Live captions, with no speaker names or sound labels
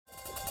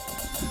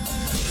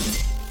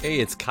Hey,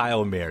 it's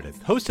Kyle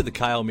Meredith, host of the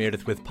Kyle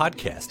Meredith With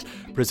podcast,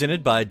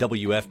 presented by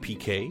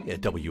WFPK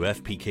at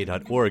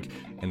WFPK.org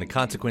and the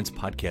Consequence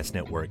Podcast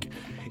Network.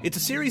 It's a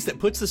series that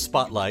puts the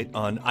spotlight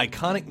on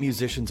iconic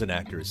musicians and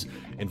actors,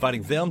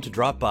 inviting them to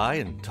drop by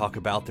and talk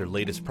about their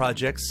latest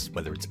projects,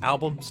 whether it's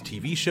albums,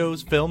 TV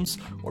shows, films,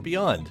 or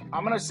beyond.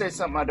 I'm going to say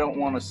something I don't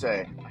want to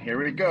say.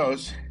 Here it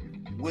goes.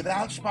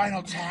 Without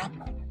Spinal Tap,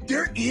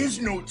 there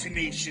is no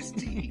Tenacious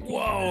D.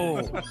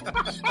 Whoa!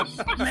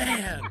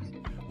 Man!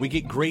 We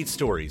get great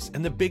stories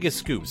and the biggest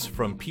scoops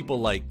from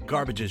people like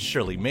Garbage's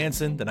Shirley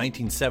Manson, the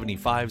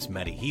 1975's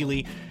Matty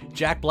Healy,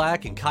 Jack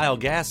Black and Kyle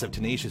Gass of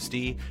Tenacious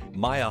D,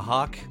 Maya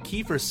Hawke,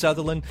 Kiefer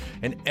Sutherland,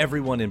 and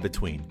everyone in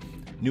between.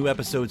 New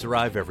episodes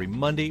arrive every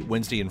Monday,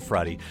 Wednesday, and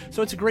Friday,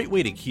 so it's a great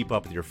way to keep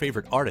up with your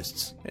favorite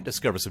artists and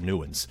discover some new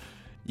ones.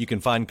 You can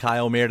find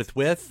Kyle Meredith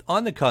With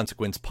on the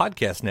Consequence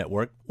Podcast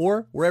Network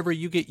or wherever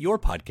you get your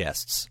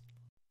podcasts.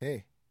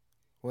 Hey,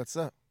 what's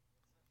up?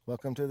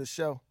 Welcome to the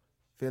show.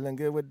 Feeling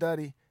good with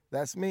Duddy.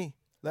 That's me.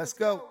 Let's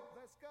go.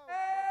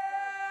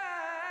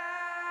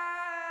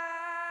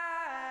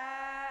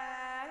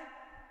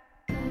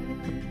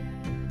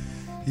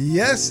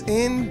 Yes,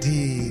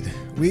 indeed.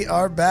 We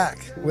are back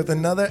with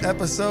another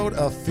episode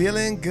of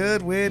Feeling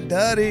Good with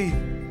Duddy.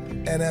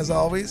 And as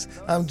always,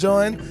 I'm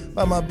joined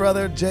by my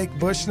brother Jake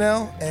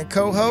Bushnell and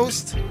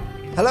co-host.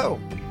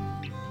 Hello.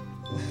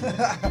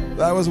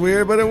 That was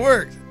weird, but it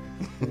worked.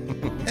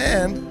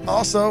 And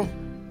also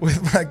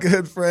with my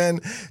good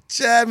friend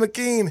Chad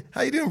McKean.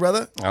 How you doing,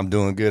 brother? I'm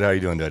doing good. How you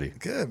doing, Duddy?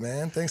 Good,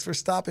 man. Thanks for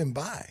stopping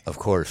by. Of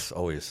course.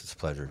 Always. It's a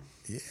pleasure.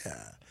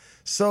 Yeah.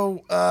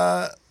 So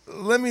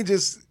let me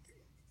just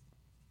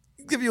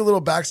give you a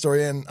little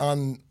backstory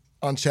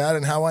on Chad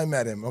and how I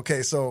met him.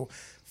 Okay, so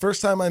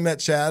first time I met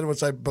Chad,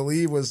 which I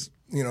believe was,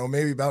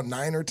 maybe about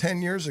 9 or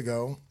 10 years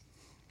ago,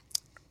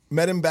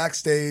 met him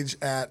backstage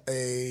at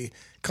a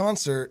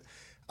concert.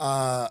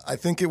 I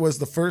think it was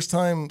the first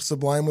time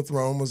Sublime with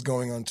Rome was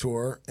going on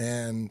tour,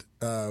 and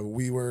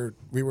we were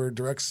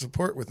direct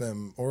support with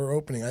them or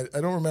opening. I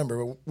don't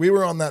remember, but we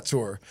were on that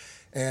tour,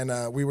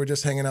 and we were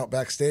just hanging out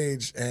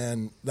backstage,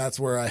 and that's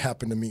where I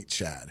happened to meet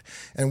Chad,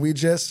 and we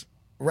just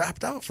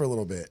rapped out for a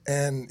little bit,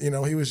 and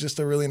he was just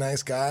a really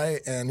nice guy,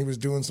 and he was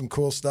doing some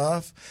cool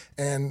stuff,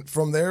 and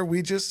from there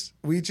we just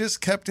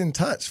kept in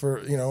touch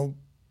for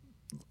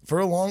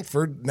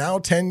now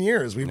 10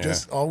 years. We've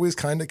just always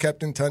kind of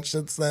kept in touch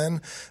since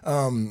then.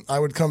 I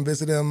would come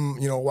visit him,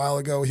 a while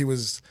ago. He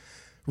was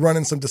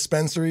running some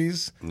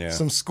dispensaries,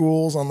 some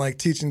schools on like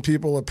teaching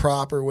people a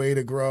proper way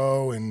to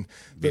grow and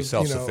be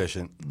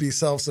self-sufficient.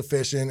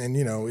 And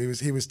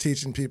he was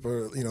teaching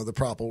people,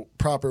 the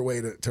proper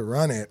way to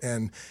run it.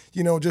 And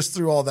just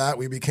through all that,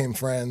 we became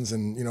friends.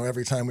 And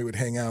every time we would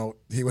hang out,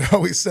 he would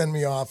always send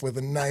me off with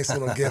a nice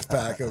little gift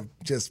pack of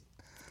just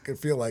could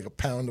feel like a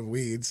pound of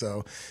weed,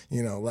 so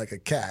like a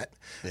cat.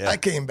 I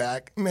came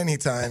back many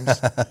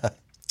times.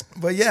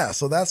 But yeah,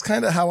 so that's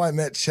kind of how I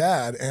met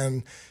Chad.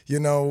 And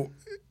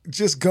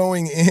just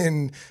going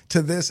in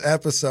to this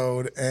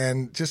episode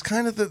and just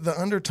kind of the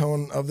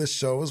undertone of this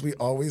show is we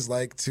always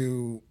like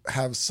to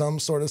have some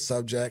sort of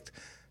subject,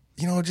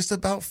 just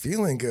about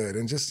feeling good.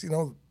 And just,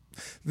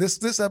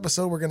 this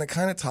episode we're going to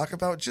kind of talk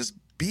about just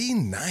be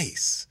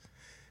nice.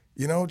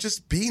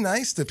 Just be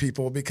nice to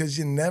people, because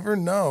you never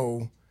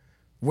know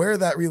where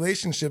that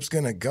relationship's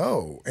going to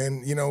go.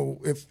 And,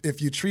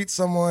 if you treat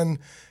someone,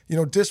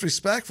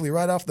 disrespectfully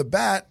right off the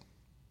bat,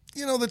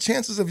 the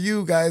chances of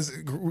you guys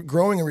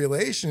growing a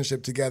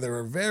relationship together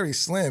are very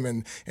slim,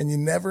 and you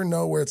never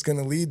know where it's going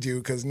to lead you,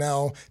 because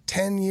now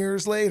 10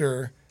 years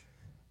later,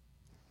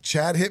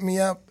 Chad hit me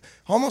up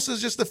almost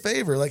as just a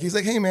favor. Like, he's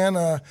like, hey man,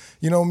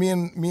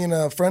 me and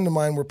a friend of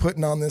mine were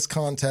putting on this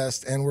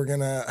contest, and we're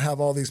gonna have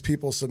all these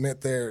people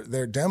submit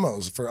their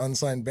demos for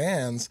unsigned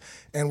bands,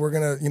 and we're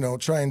gonna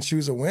try and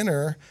choose a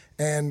winner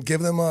and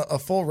give them a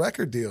full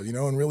record deal,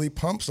 and really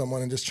pump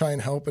someone and just try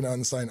and help an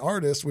unsigned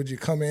artist. Would you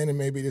come in and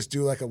maybe just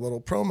do like a little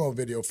promo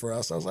video for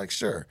us? I was like,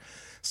 sure.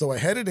 So I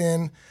headed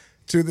in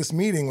to this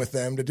meeting with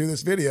them to do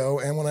this video,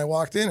 and when I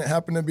walked in, it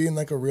happened to be in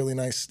like a really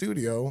nice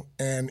studio,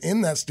 and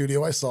in that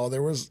studio I saw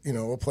there was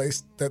a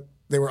place that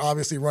they were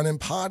obviously running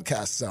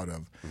podcasts out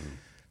of.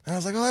 And I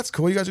was like, oh, that's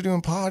cool, you guys are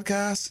doing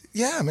podcasts?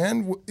 Yeah,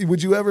 man,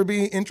 would you ever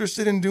be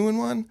interested in doing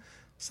one?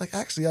 It's like,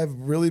 actually, I've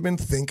really been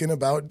thinking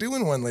about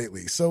doing one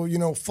lately. So,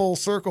 full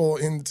circle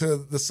into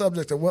the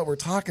subject of what we're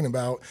talking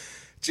about,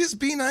 just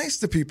be nice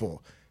to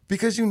people,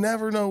 because you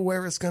never know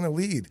where it's going to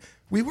lead.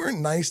 We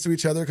weren't nice to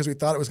each other because we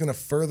thought it was going to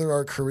further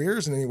our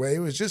careers in any way. It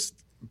was just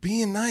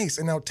being nice.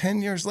 And now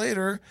 10 years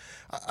later,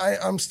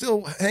 I'm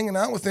still hanging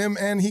out with him,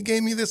 and he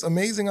gave me this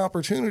amazing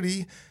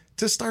opportunity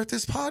to start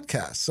this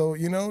podcast. So,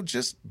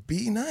 just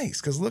be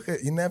nice, because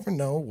you never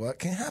know what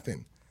can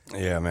happen.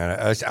 Yeah, man.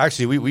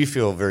 Actually, we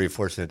feel very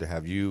fortunate to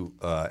have you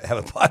have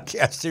a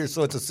podcast here,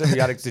 so it's a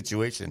symbiotic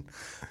situation.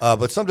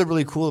 But something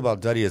really cool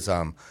about Duddy is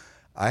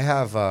I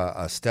have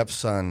a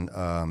stepson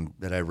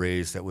that I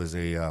raised that was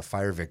a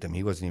fire victim.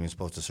 He wasn't even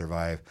supposed to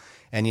survive,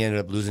 and he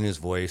ended up losing his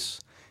voice,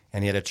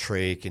 and he had a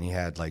trach, and he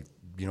had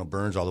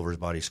burns all over his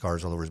body,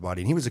 scars all over his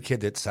body. And he was a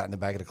kid that sat in the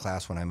back of the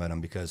class when I met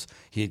him because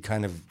he had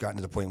kind of gotten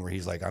to the point where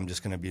he's like, I'm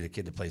just going to be the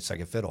kid that plays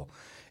second fiddle.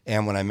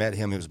 And when I met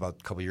him, it was about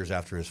a couple years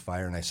after his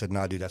fire, and I said,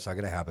 no, dude, that's not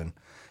going to happen.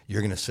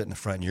 You're going to sit in the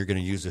front, and you're going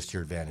to use this to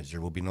your advantage.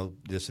 There will be no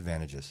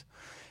disadvantages.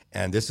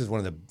 And this is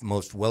one of the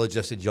most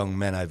well-adjusted young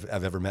men I've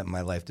ever met in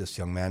my life. This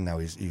young man now,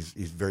 he's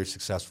very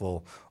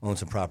successful, owns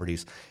some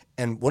properties.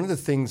 And one of the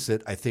things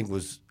that I think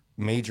was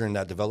major in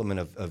that development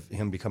of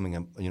him becoming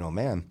a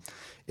man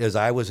is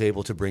I was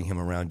able to bring him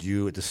around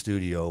you at the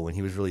studio when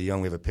he was really young.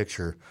 We have a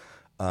picture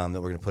that we're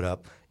going to put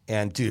up.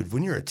 And, dude,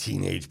 when you're a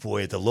teenage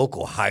boy at the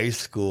local high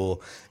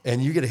school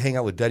and you get to hang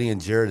out with Duddy and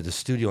Jared at the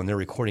studio and they're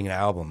recording an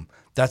album,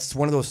 that's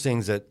one of those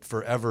things that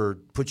forever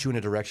puts you in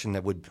a direction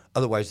that would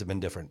otherwise have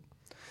been different.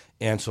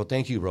 And so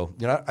thank you, bro.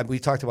 We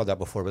talked about that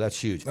before, but that's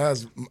huge. That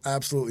was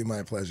absolutely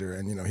my pleasure.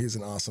 And, he's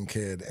an awesome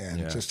kid.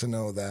 And just to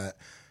know that,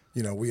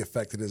 we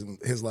affected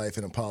his life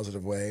in a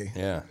positive way.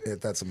 Yeah.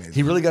 That's amazing.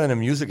 He really got into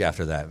music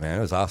after that, man.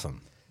 It was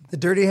awesome. The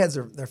Dirty Heads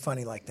they're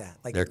funny like that.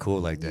 Like they're cool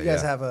like that. You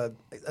guys have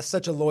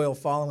such a loyal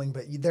following,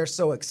 but they're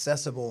so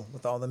accessible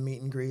with all the meet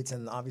and greets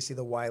and obviously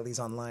the Wileys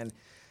online.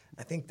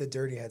 I think the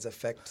Dirty Heads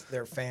affect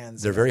their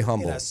fans. They're very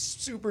humble in a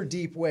super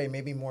deep way,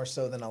 maybe more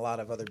so than a lot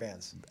of other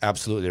bands.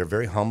 Absolutely, they're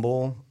very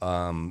humble,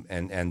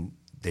 and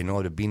they know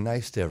how to be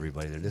nice to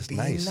everybody. They're just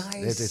nice.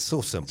 It's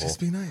so simple.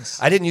 Just be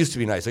nice. I didn't used to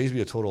be nice. I used to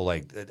be a total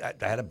I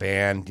had a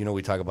band.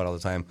 We talk about it all the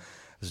time.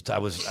 I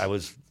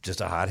was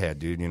just a hothead,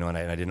 dude. And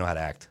I didn't know how to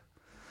act.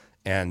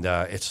 And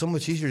it's so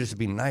much easier just to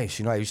be nice.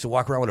 I used to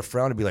walk around with a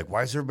frown and be like,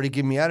 "Why is everybody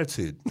giving me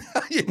attitude?"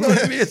 You know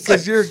what I mean? It's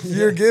because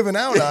you're giving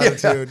out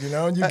attitude.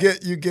 And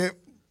you get.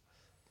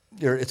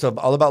 It's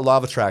all about law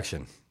of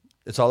attraction.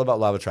 It's all about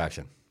law of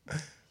attraction.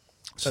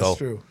 That's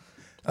true.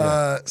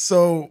 Yeah.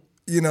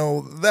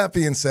 That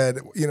being said,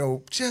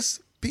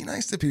 just be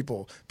nice to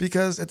people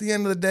because at the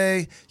end of the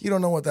day, you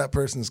don't know what that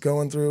person's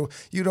going through.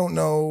 You don't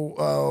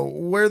know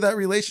where that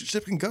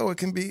relationship can go. It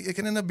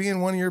can end up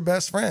being one of your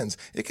best friends.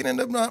 It can end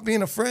up not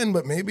being a friend,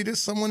 but maybe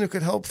just someone who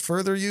could help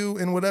further you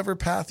in whatever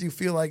path you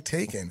feel like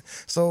taking.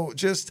 So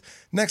just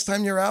next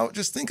time you're out,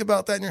 just think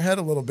about that in your head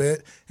a little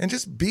bit and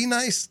just be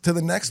nice to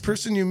the next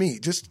person you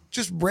meet. Just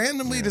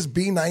randomly just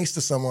be nice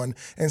to someone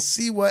and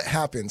see what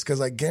happens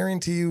because I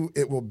guarantee you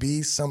it will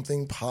be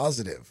something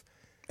positive.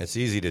 It's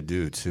easy to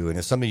do, too, and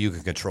it's something you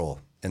can control.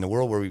 In the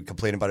world where we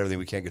complain about everything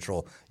we can't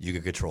control, you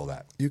can control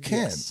that. You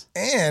can. Yes.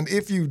 And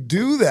if you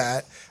do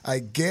that, I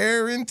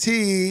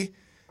guarantee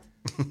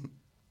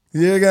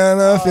you're going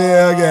to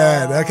feel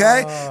good,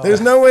 okay? There's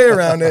no way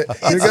around it.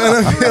 You're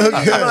going to feel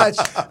good.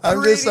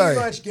 I'm just sorry.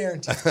 Pretty much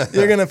guaranteed.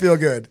 You're going to feel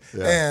good.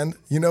 Yeah. And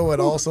you know what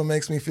also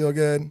makes me feel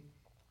good?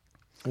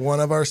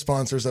 One of our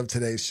sponsors of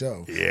today's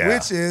show,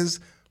 which is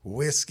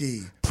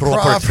whiskey.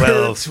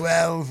 Proper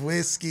 12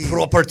 whiskey.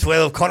 Proper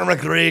 12 Conor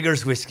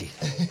McGregor's whiskey.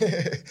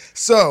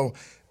 So,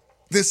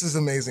 this is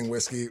amazing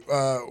whiskey.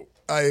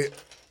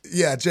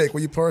 Jake, will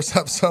you pour us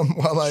up some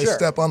while I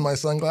step on my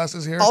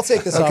sunglasses here? I'll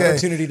take this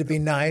opportunity to be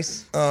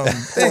nice.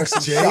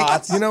 Thanks, Jake.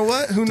 Shots. You know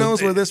what? Who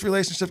knows where this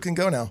relationship can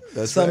go now?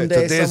 That's someday.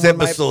 Right. Today's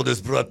episode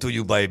is brought to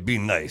you by Be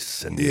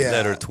Nice and the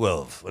letter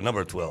 12,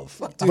 number 12.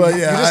 Dude, but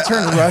you just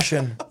turned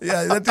Russian.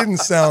 Yeah, that didn't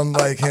sound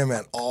like him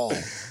at all.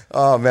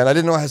 Oh, man, I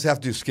didn't know I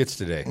have to do skits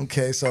today.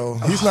 Okay, so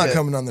he's not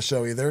coming on the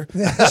show either.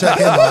 Check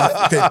him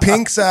out. Okay,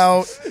 Pink's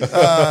out.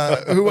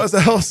 Who was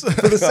else?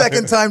 For the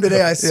second time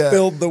today, I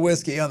spilled the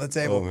whiskey on the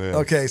table. Oh,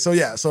 okay,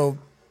 so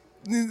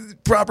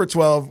Proper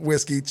 12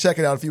 whiskey. Check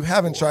it out. If you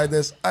haven't tried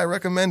this, I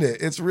recommend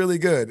it. It's really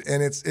good,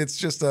 and it's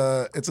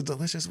a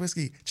delicious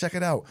whiskey. Check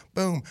it out.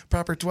 Boom,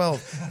 Proper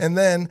 12. And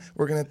then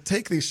we're going to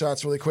take these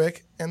shots really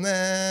quick, and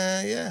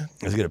then,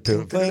 let's get a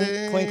clink,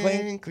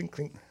 clink, clink,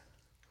 clink.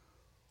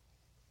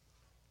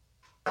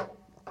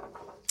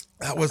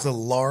 That was a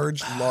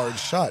large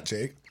shot,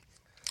 Jake.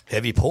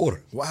 Heavy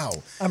pour. Wow.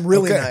 I'm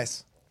really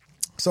nice.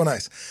 So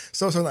nice.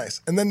 So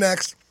nice. And then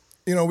next,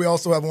 we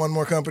also have one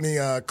more company,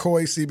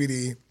 Koi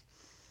CBD.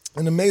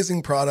 An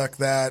amazing product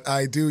that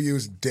I do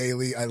use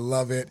daily. I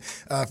love it.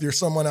 If you're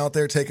someone out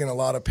there taking a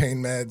lot of pain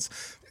meds,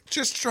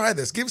 just try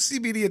this. Give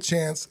CBD a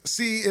chance.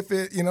 See if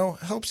it,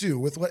 helps you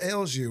with what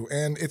ails you.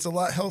 And it's a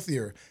lot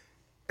healthier.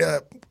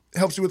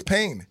 Helps you with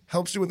pain.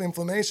 Helps you with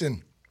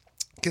inflammation.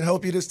 Can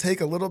help you just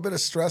take a little bit of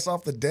stress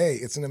off the day.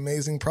 It's an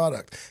amazing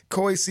product.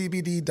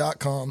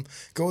 KoiCBD.com.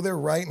 Go there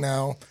right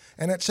now.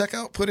 And at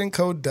checkout, put in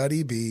code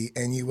DuddyB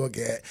and you will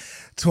get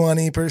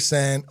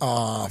 20%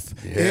 off.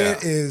 Yeah.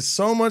 It is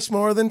so much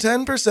more than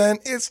 10%.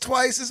 It's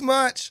twice as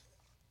much.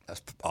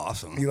 That's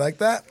awesome. You like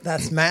that?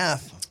 That's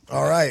math.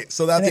 All right.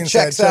 So that being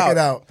said, check it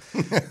out.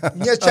 You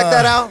guys check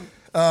that out?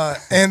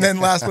 And then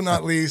last but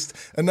not least,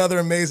 another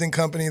amazing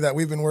company that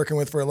we've been working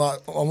with for a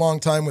long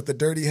time with the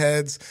Dirty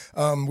Heads.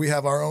 We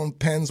have our own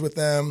pens with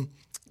them.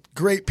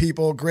 Great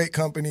people, great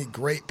company,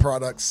 great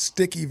products.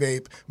 Sticky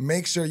Vape.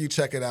 Make sure you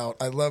check it out.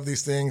 I love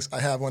these things. I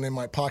have one in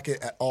my pocket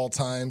at all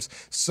times.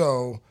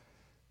 So,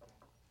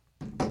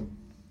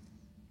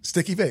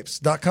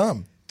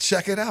 stickyvapes.com.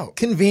 Check it out.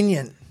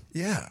 Convenient.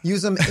 Yeah.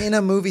 Use them in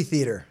a movie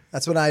theater.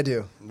 That's what I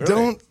do.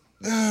 Really?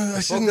 I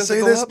shouldn't does it say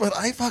go this, up? but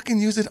I fucking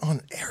use it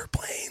on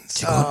airplanes.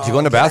 Do you go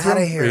in the bathroom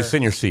outta or here. you sit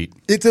in your seat?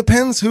 It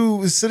depends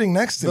who is sitting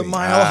next to The me.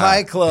 Mile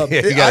High Club.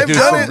 Yeah, you gotta I've do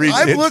done some it. reading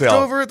I've looked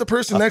intel. over at the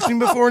person next to me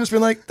before and just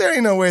been like, there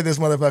ain't no way this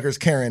motherfucker's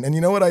Karen. And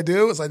you know what I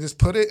do is I just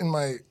put it in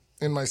my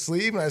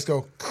sleeve and I just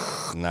go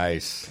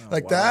Nice.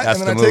 like that. That's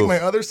and then I the take move. my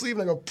other sleeve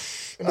and I go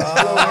and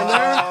I blow in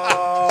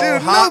there.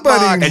 Dude,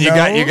 nobody knows.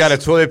 And you got a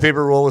toilet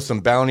paper roll with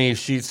some Bounty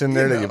sheets in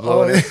there that you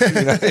blow in.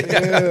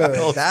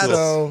 Dude, that's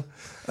So,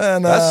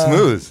 and, That's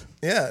smooth.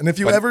 Yeah, and if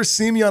you ever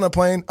see me on a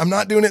plane, I'm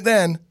not doing it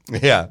then.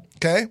 Yeah.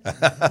 Okay.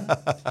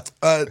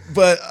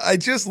 But I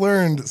just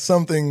learned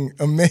something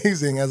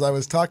amazing as I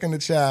was talking to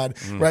Chad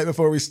right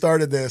before we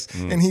started this,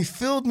 and he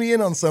filled me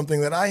in on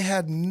something that I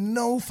had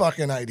no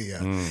fucking idea.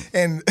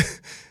 And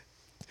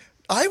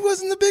I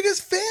wasn't the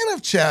biggest fan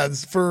of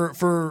Chad's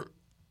for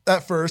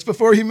at first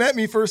before he met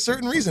me for a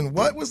certain reason.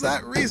 What was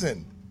that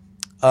reason?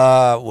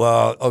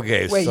 Well,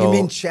 okay. Wait, so, you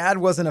mean Chad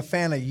wasn't a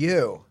fan of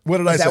you? What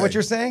did I Is that say? what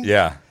you're saying?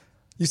 Yeah.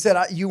 You said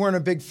you weren't a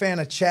big fan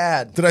of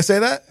Chad. Did I say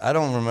that? I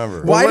don't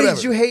remember. Why whatever.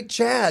 did you hate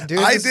Chad, dude?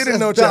 I This didn't is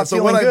know about Chad. So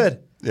feeling what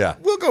good. Yeah.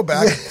 We'll go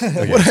back.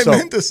 What I so-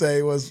 meant to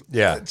say was,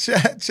 Yeah.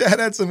 Chad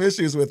had some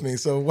issues with me.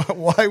 So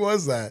why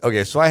was that?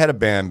 Okay, so I had a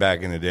band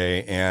back in the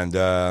day, and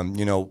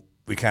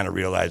we kind of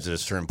realized at a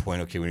certain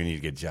point, okay, we need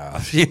to get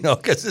jobs,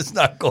 because it's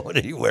not going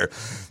anywhere.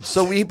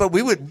 So we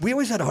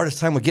always had the hardest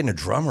time with getting a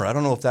drummer. I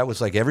don't know if that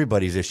was like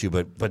everybody's issue,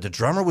 but the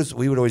drummer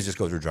we would always just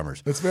go through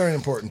drummers. That's a very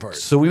important part.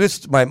 So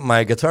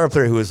my guitar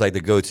player who was like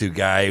the go-to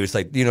guy, he was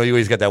like, you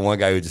always got that one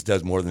guy who just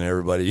does more than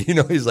everybody.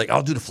 He's like,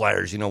 I'll do the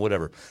flyers,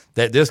 whatever.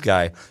 This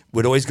guy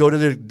would always go to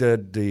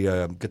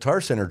the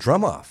Guitar Center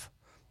drum off.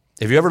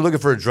 If you're ever looking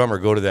for a drummer,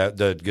 go to that.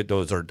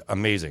 Those are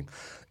amazing.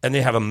 And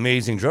they have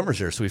amazing drummers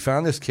there. So we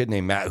found this kid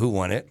named Matt who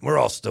won it. We're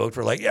all stoked.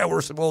 We're like, yeah,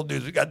 we're some old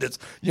dudes. We got this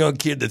young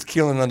kid that's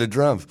killing on the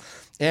drums.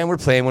 And we're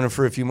playing with him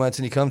for a few months.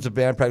 And he comes to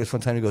band practice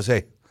one time. And he goes,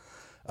 hey,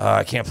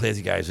 I can't play with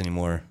you guys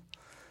anymore.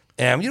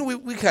 And,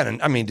 we kind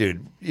of,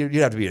 dude, you'd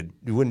have to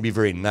you wouldn't be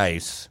very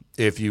nice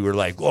if you were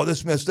like, oh,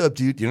 this messed up,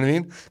 dude. You know what I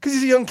mean? Because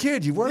he's a young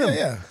kid. You want him.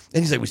 Yeah.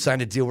 And he's like, we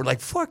signed a deal. We're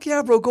like, fuck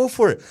yeah, bro, go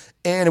for it.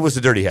 And it was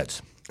the Dirty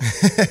Heads.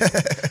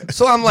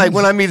 So I'm like,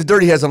 when I meet the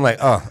Dirty Heads, I'm like,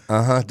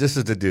 this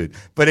is the dude.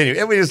 But anyway,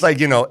 it was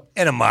like,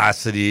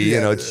 animosity,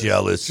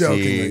 jealousy.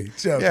 Jokingly.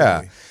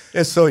 Yeah.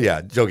 And so,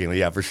 jokingly,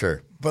 yeah, for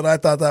sure. But I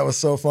thought that was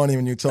so funny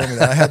when you told me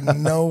that. I had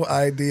no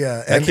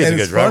idea. And, kid's a good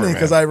it's drummer, funny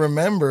because man. I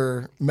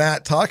remember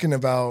Matt talking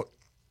about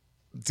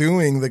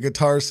doing the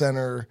Guitar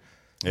Center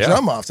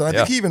drum offs. And I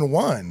think he even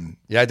won.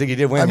 Yeah, I think he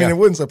did win. I mean, it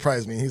wouldn't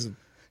surprise me.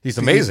 He's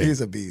amazing.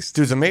 He's a beast.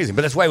 Dude's amazing.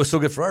 But that's why it was so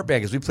good for our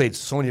band because we played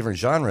so many different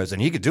genres and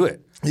he could do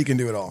it. He can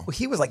do it all. Well,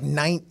 he was like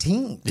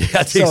 19.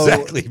 Yeah,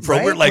 exactly, bro.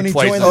 right? We're like When he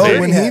twice joined as the big.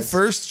 When Dirty he Heads.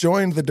 first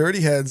joined the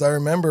Dirty Heads, I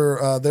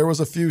remember there was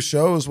a few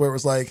shows where it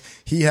was like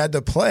he had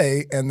to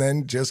play and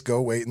then just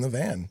go wait in the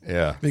van.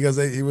 Yeah. Because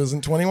he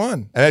wasn't 21.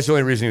 And that's the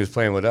only reason he was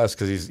playing with us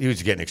because he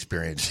was getting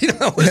experience.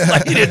 It's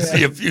like he didn't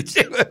see a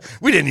future.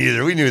 We didn't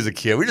either. We knew he was a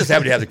kid. We just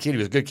happened to have the kid. He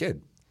was a good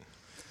kid.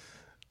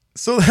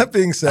 So that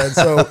being said,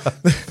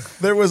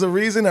 there was a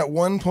reason at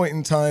one point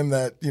in time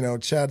that,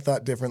 Chad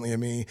thought differently of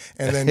me.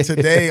 And then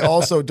today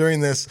also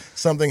during this,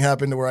 something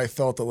happened to where I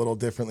felt a little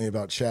differently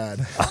about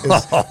Chad.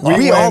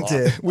 We all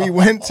did. We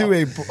went to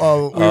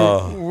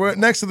we're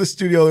next to the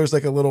studio, there's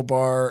like a little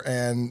bar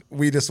and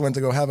we just went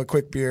to go have a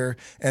quick beer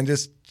and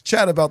just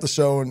chat about the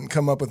show and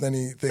come up with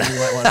anything we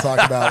might want to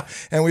talk about.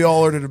 And we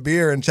all ordered a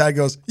beer and Chad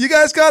goes, you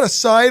guys got a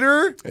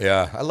cider?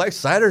 Yeah, I like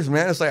ciders,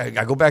 man. It's like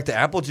I go back to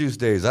apple juice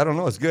days. I don't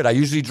know. It's good. I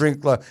usually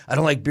drink. I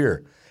don't like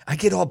beer. I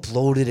get all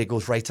bloated. It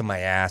goes right to my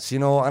ass.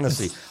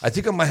 Honestly, I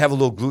think I might have a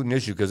little gluten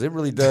issue because it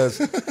really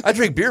does. I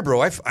drink beer,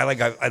 bro.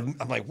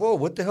 I'm like, whoa,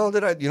 what the hell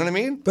did I? You know what I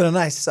mean? But a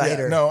nice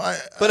cider.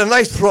 But a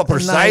nice proper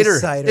nice cider.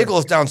 cider. It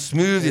goes down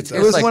smooth. It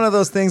was like one of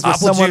those things where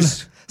apple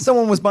juice.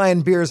 someone was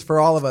buying beers for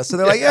all of us. So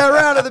they're like, yeah,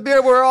 round of the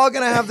beer. We're all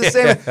going to have the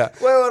same. Wait,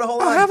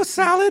 hold on. I'll have a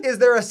salad. Is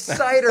there a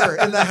cider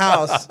in the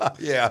house?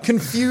 Yeah.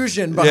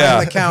 Confusion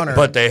behind the counter.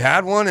 But they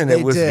had one and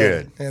it was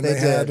did. good. And They they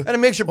did. had And it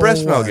makes your breath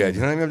smell one. good.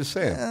 You know what I mean? I'm just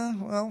saying.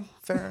 Well,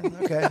 fair.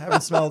 Okay, I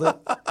haven't smelled it.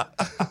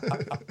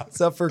 It's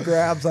up for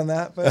grabs on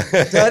that. But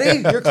Duddy,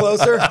 you're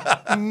closer.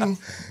 I'm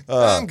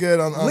good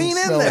on Lean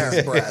in smelling there.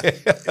 his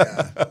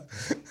breath.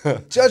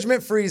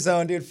 Judgment-free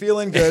zone, dude.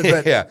 Feeling good,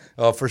 but Yeah.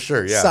 Oh, for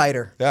sure. Yeah.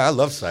 Cider. Yeah, I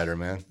love cider,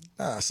 man.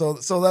 So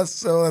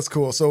that's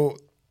cool. So,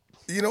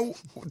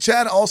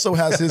 Chad also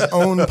has his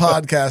own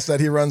podcast that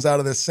he runs out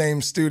of this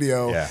same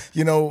studio.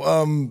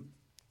 Yeah.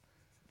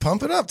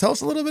 Pump it up. Tell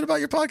us a little bit about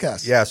your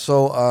podcast. Yeah,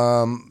 so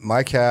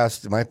my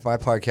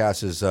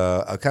podcast is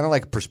kind of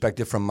like a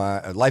perspective from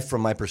my life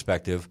from my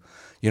perspective.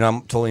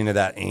 I'm totally into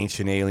that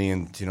ancient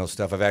alien,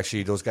 stuff.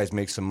 Those guys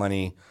make some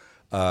money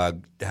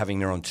having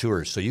their own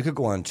tours. So you could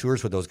go on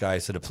tours with those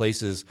guys to the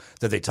places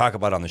that they talk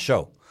about on the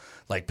show.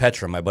 Like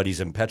Petra, my buddy's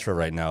in Petra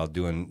right now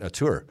doing a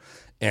tour.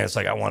 And it's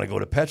like, I want to go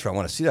to Petra. I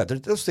want to see that.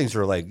 Those things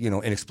are like,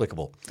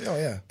 inexplicable. Oh,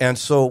 yeah. And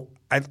so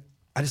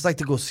I just like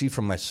to go see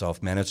for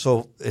myself, man. It's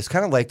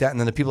kind of like that. And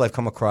then the people I've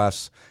come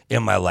across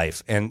in my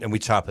life, and we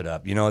chop it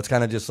up. It's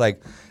kind of just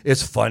like,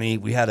 it's funny.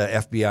 We had an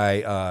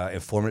FBI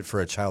informant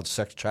for a child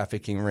sex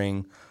trafficking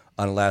ring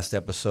on the last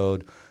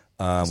episode.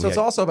 So it's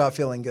also about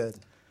feeling good.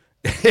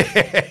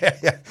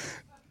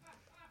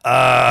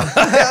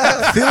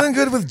 Feeling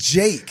good with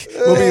Jake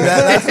will be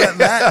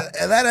that.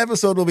 That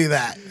episode will be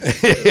that.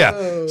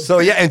 Yeah. So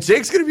yeah, and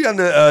Jake's going to be on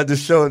the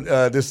show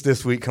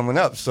this week coming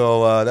up.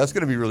 So that's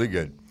going to be really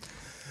good.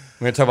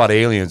 We're going to talk about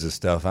aliens and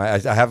stuff. I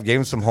gave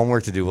him some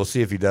homework to do. We'll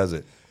see if he does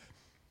it.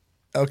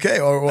 Okay.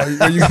 Or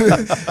are you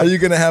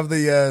going to have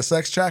the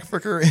sex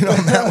trafficker in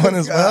on that one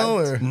as well?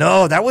 Or?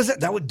 No, that was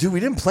dude. We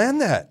didn't plan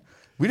that.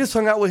 We just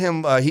hung out with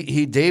him.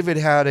 David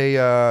had he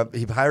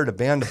hired a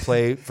band to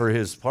play for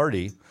his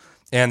party.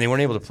 And they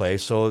weren't able to play,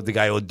 so the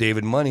guy owed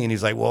David money, and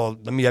he's like, well,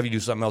 let me have you do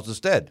something else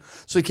instead.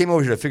 So he came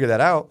over here to figure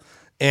that out,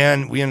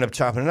 and we ended up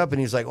chopping it up, and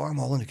he's like, oh, I'm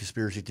all into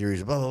conspiracy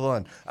theories, blah, blah, blah.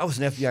 And I was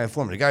an FBI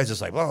informant. The guy's just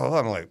like, blah, blah, blah.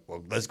 I'm like,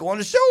 well, let's go on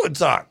the show and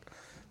talk.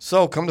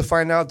 So come to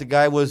find out, the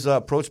guy was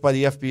approached by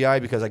the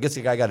FBI because I guess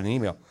the guy got an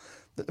email.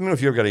 Let me know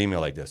if you ever got an email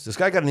like this. This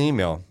guy got an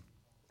email.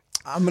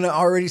 I'm going to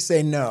already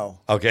say no.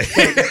 Okay.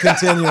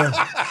 Continue.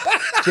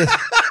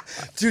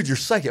 Dude, you're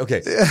psychic.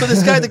 Okay. So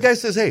the guy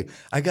says, hey,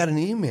 I got an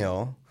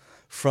email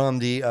from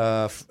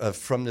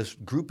from this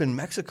group in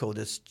Mexico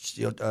that's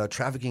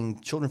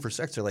trafficking children for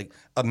sex. They're like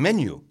a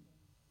menu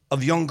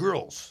of young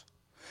girls,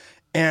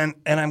 and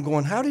I'm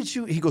going, how did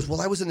you? He goes,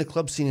 well, I was in the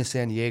club scene in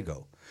San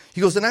Diego.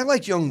 He goes, and I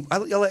like young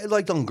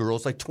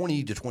girls, like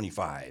 20 to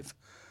 25,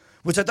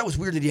 which I thought was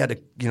weird that he had to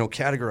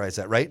categorize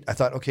that, right? I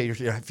thought, okay,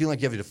 I feel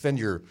like you have to defend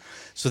your.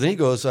 So then he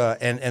goes,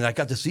 and I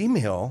got this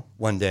email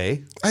one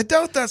day. I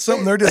doubt that's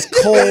something they're just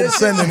cold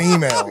sending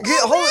email.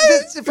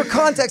 For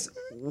context.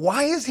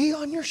 Why is he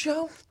on your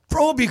show?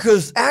 Bro,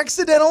 because...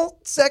 Accidental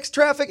sex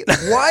trafficking?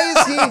 Why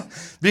is he...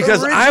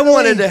 Because I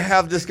wanted to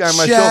have this guy on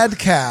my show.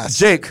 Shadcast.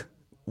 Jake,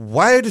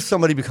 how does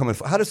somebody become an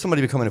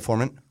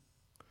informant?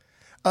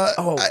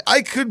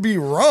 I could be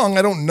wrong.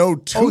 I don't know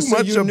too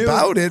much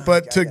about it,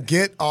 but to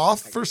get off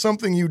for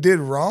something you did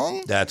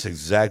wrong? That's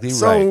exactly right.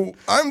 So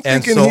I'm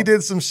thinking he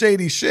did some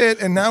shady shit,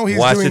 and now he's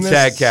doing this.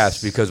 Watch the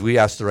Chadcast because we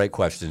asked the right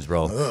questions,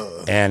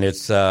 bro. And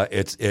it's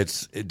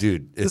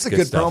dude. It's a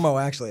good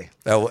promo, actually.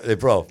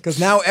 Bro. Because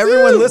now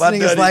everyone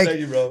listening is like,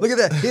 look at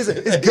that. He's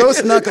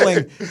ghost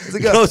knuckling.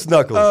 Ghost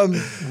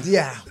knuckling.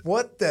 Yeah.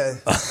 What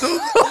the?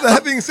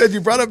 That being said,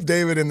 you brought up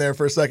David in there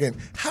for a second.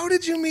 How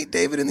did you meet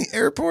David in the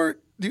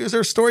airport? Is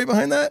there a story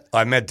behind that?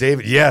 I met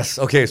David. Yes.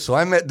 Okay, so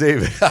I met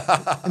David.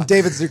 And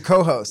David's your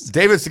co-host.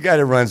 David's the guy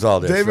that runs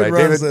all this. David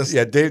runs this.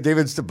 Yeah,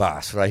 David's the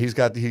boss, right? He's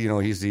got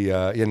he's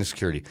the in the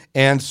security.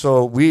 And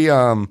so we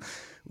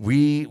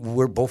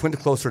were both went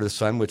to Closer to the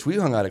Sun, which we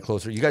hung out at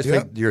Closer. You guys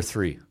played year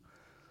 3.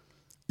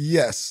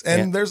 Yes,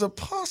 and there's a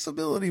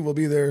possibility we'll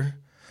be there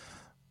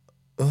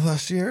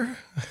last year.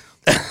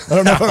 I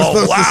don't know if I'm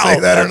supposed to say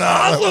that or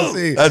not. We'll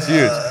see. That's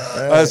huge.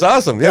 That's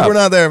awesome. Yeah, if we're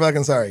not there,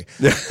 fucking sorry.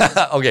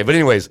 Okay, but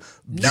anyways,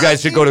 you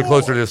guys should go to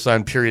Closer to the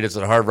Sun. Period. It's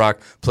at Hard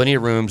Rock. Plenty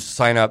of rooms.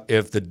 Sign up.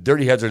 If the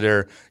Dirty Heads are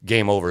there,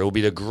 game over. It will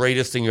be the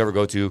greatest thing you ever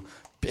go to,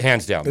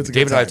 hands down.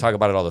 David and I talk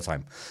about it all the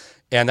time,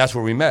 and that's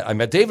where we met. I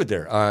met David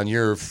there on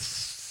year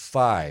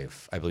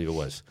 5, I believe it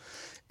was,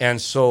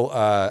 and so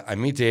I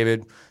meet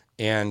David.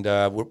 And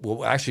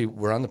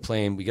we're on the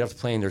plane. We get off the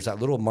plane. There's that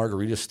little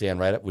margarita stand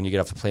right up when you get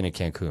off the plane in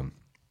Cancun.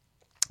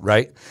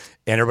 Right?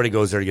 And everybody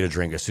goes there to get a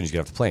drink as soon as you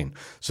get off the plane.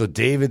 So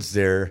David's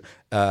there.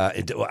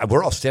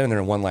 We're all standing there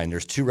in one line.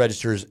 There's 2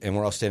 registers, and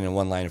we're all standing in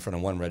one line in front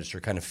of one register,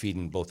 kind of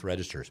feeding both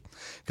registers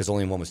because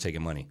only one was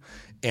taking money.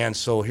 And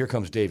so here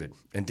comes David.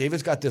 And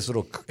David's got this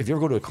little – if you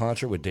ever go to a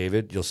concert with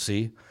David, you'll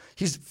see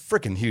he's a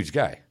freaking huge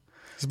guy.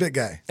 He's a big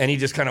guy. And he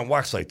just kind of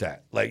walks like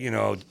that. Like, and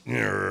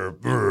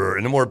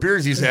the more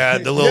beers he's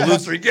had, the little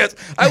looser he gets.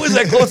 I was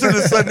at Closer to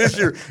the Sun this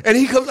year. And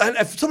he comes – and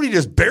somebody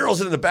just barrels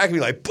into the back of me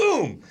like,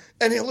 boom.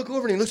 And he'll look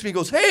over and he looks at me and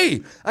goes,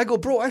 hey. I go,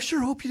 bro, I sure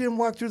hope you didn't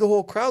walk through the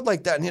whole crowd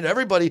like that and hit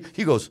everybody.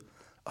 He goes,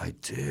 I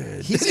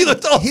did. He's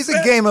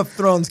a Game of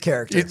Thrones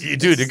character.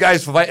 Dude, the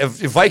guy's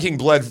Viking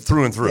blood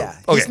through and through. Yeah,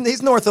 okay.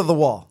 He's north of the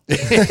wall.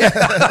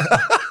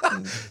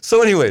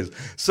 So anyways,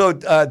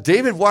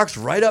 David walks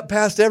right up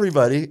past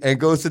everybody and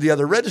goes to the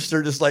other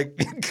register just like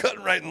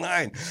cutting right in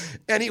line.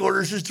 And he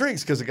orders his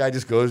drinks because the guy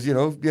just goes,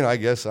 I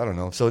guess, I don't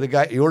know. So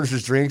he orders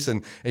his drinks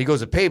and he goes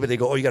to pay, but they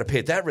go, oh, you got to pay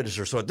at that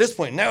register. So at this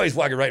point, now he's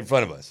walking right in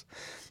front of us.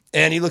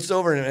 And he looks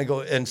over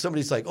and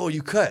somebody's like, oh,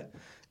 you cut.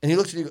 And he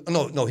looks at me,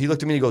 no, he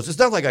looked at me and he goes, it's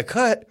not like I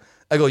cut.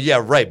 I go,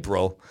 yeah, right,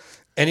 bro.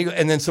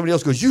 And then somebody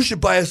else goes, you should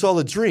buy us all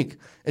a drink.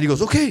 And he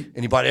goes, okay.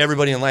 And he bought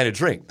everybody in line a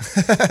drink.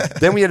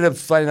 Then we ended up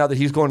finding out that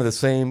he's going to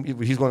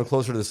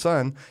Closer to the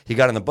Sun. He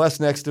got on the bus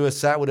next to us,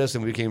 sat with us,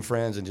 and we became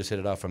friends and just hit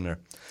it off from there.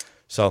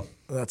 So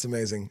that's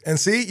amazing. And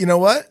see, you know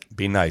what?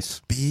 Be nice.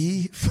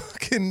 Be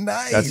fucking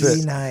nice. That's it.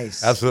 Be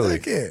nice. Absolutely.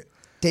 Like it.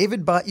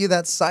 David bought you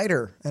that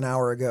cider an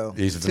hour ago.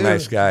 He's a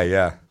nice guy,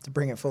 yeah. To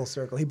bring it full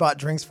circle. He bought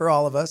drinks for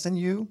all of us, and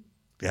you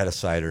had a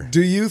cider.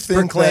 Do you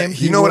think that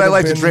you know what I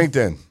like to drink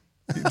then?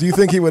 Do you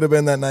think he would have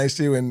been that nice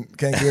to you in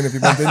Cancun if you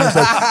bumped into him?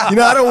 Said,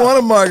 I don't want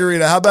a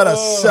margarita. How about a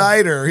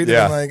cider? He'd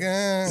have been like,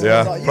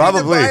 Yeah, You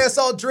probably. need to buy us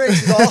all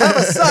drinks. I'll have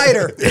a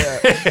cider.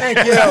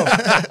 Thank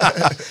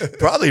you.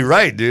 Probably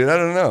right, dude. I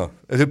don't know.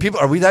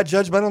 Are we that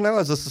judgmental now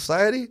as a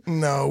society?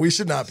 No, we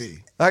should not be.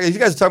 You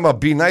guys are talking about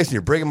being nice and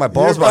you're breaking my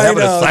balls about I having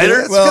know, a cider?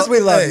 dude. It's 'cause we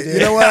love you, dude. You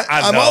know what?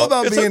 I I'm know. all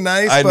about being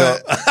nice, I know.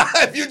 but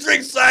If you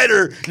drink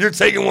cider, you're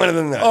taking one of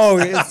them. Oh,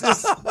 it's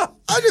just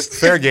I just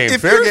Fair if, game.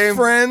 If Fair your game.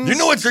 friends, You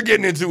know what you're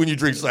getting into when you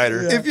drink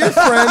cider. if your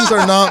friends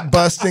are not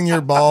busting your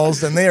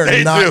balls, then they are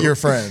They not do. your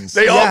friends.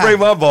 They all Yeah. break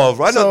my balls.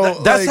 I know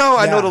So, that's how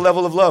I know yeah. the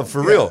level of love,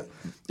 for real.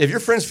 If your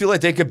friends feel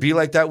like they could be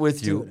like that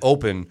with you,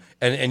 open,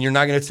 and you're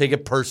not going to take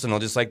it personal,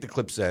 just like the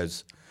clip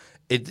says,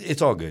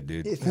 it's all good,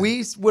 dude. if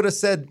we would have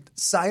said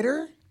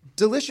cider,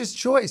 delicious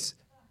choice,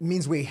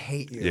 means we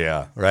hate you.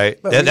 Yeah, right.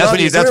 But That's we love when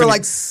you. you. So That's we were when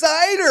like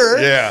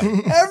cider.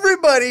 Yeah.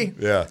 Everybody.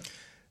 Yeah.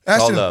 All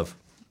Ashton, love.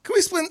 can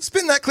we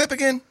spin that clip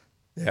again?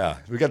 Yeah,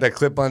 we got that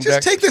clip on Just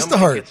deck. take this to Somebody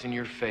heart. gets in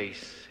your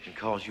face and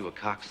calls you a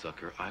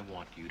cocksucker, I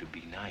want you to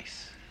be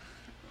nice.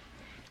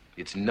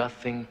 It's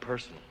nothing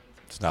personal.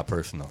 It's not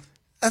personal.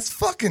 That's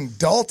fucking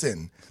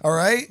Dalton. All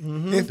right,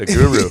 The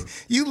guru.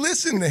 you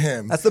listen to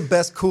him. That's the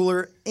best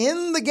cooler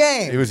in the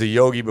game. He was a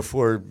yogi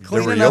before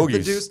there were Cleaning up the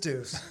yogis.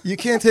 deuce. You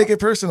can't take it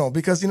personal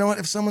because you know what?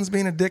 If someone's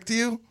being a dick to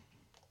you,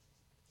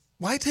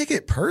 why take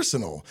it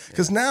personal?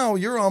 Because now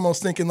you're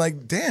almost thinking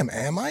like, damn,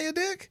 am I a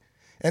dick?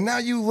 And now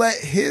you let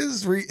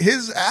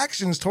his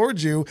actions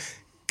towards you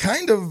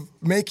kind of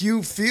make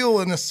you feel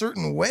in a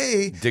certain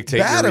way Dictate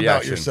bad your about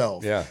reaction.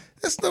 yourself. Yeah.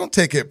 Just don't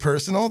take it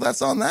personal.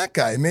 That's on that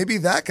guy. Maybe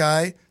that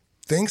guy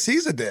thinks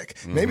he's a dick.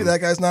 Maybe that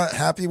guy's not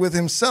happy with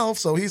himself,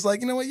 so he's like,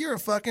 you know what? You're a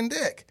fucking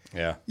dick.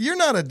 Yeah. You're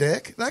not a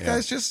dick. That Yeah.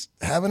 guy's just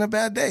having a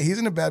bad day. He's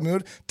in a bad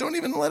mood. Don't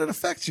even let it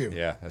affect you.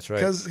 Yeah, that's right.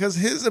 Because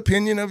his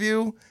opinion of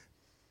you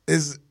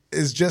is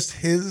just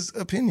his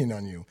opinion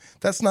on you.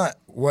 That's not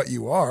what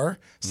you are.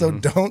 So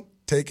don't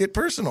take it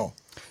personal.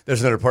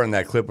 There's another part in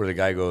that clip where the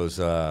guy goes,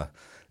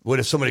 what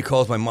if somebody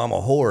calls my mom a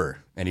whore?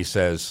 And he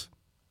says,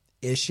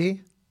 Is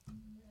she?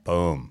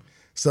 boom.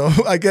 So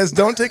I guess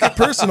don't take it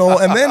personal,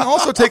 and then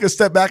also take a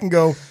step back and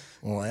go,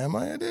 well, am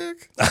I a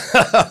dick?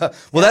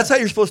 Well, that's how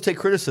you're supposed to take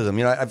criticism.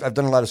 You know, I've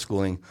done a lot of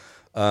schooling.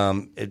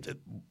 The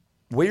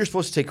way you're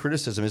supposed to take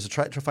criticism is to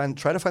try to find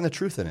the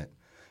truth in it.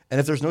 And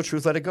if there's no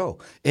truth, let it go.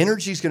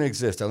 Energy's going to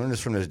exist. I learned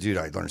this from this dude.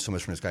 I learned so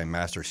much from this guy,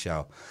 Master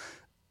Xiao.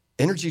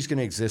 Energy's going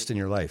to exist in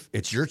your life.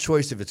 It's your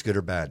choice if it's good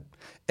or bad.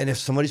 And if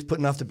somebody's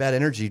putting off the bad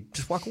energy,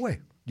 just walk away.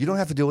 You don't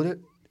have to deal with it.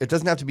 It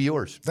doesn't have to be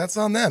yours. That's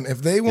on them. If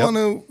they want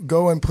to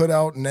go and put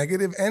out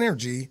negative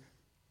energy,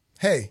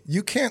 hey,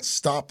 you can't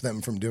stop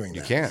them from doing that.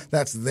 You can't.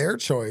 That's their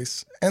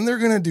choice, and they're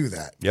going to do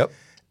that. Yep.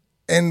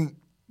 And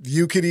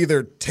you could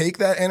either take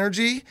that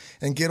energy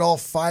and get all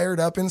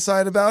fired up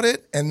inside about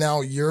it, and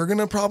now you're going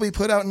to probably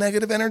put out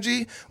negative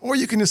energy, or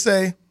you can just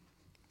say,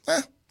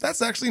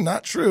 that's actually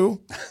not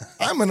true.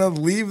 I'm going to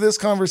leave this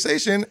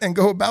conversation and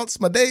go about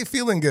my day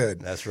feeling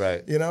good. That's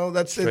right. You know,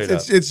 Straight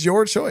it's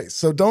your choice.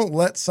 So don't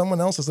let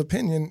someone else's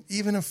opinion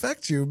even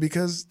affect you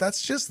because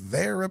that's just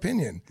their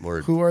opinion.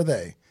 Word. Who are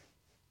they?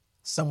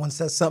 Someone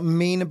says something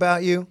mean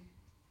about you,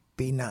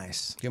 be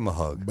nice. Give him a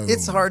hug.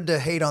 It's hard to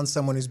hate on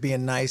someone who's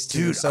being nice to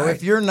you. Dude, So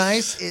if you're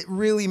nice, it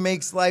really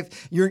makes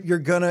life. You're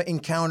gonna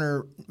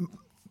encounter.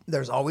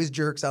 There's always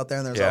jerks out there,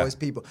 and there's Yeah. always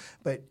people.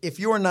 But if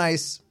you're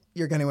nice,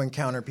 you're going to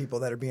encounter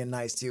people that are being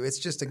nice to you. It's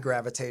just a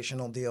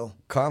gravitational deal.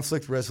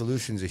 Conflict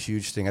resolution is a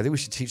huge thing. I think we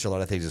should teach a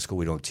lot of things at school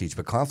we don't teach,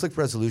 but conflict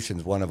resolution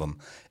is one of them.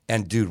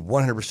 And dude,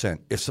 100%,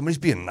 if somebody's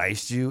being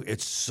nice to you,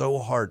 it's so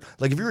hard.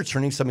 Like if you're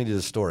returning something to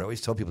the store, I always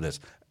tell people this.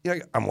 You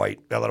know, I'm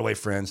white, got a lot of white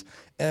friends,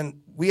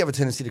 and we have a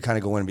tendency to kind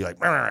of go in and be like,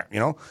 you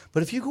know.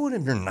 But if you go in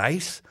and you're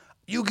nice,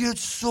 you get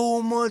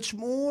so much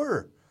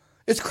more.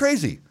 It's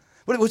crazy.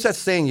 What's that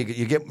saying?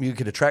 You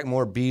could attract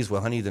more bees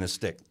with honey than a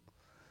stick.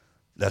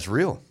 That's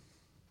real.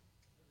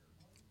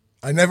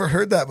 I never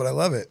heard that, but I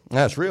love it.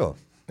 That's real.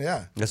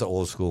 Yeah. That's an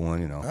old school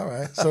one, you know. All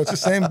right. So it's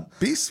just saying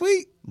be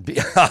sweet. Be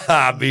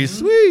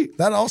sweet.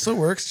 That also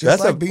works just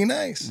That's like be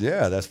nice.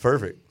 Yeah, that's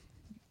perfect.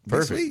 Be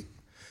Perfect. sweet.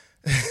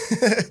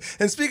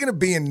 And speaking of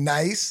being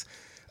nice,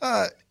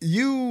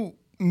 you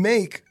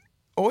make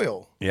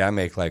oil. Yeah, I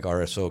make like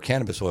RSO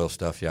cannabis oil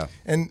stuff. Yeah,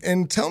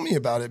 And tell me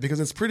about it because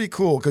it's pretty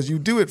cool because you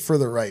do it for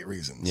the right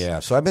reasons. yeah.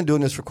 So I've been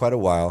doing this for quite a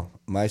while.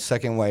 My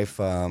second wife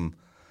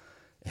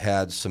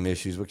had some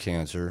issues with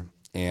cancer,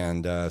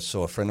 and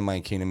so a friend of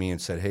mine came to me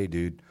and said, "Hey,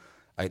 dude,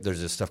 there's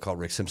this stuff called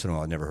Rick Simpson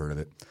oil. I'd never heard of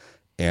it,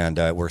 and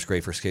it works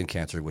great for skin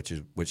cancer, which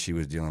is what she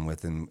was dealing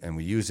with, and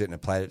we used it and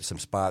applied it to some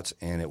spots,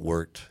 and it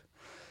worked."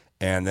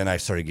 And then I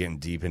started getting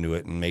deep into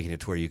it and making it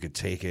to where you could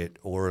take it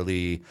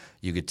orally.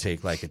 You could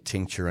take like a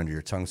tincture under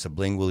your tongue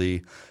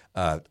sublingually,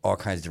 all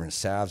kinds of different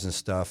salves and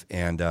stuff.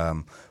 And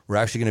we're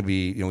actually going to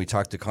be, we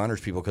talked to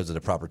Connor's people because of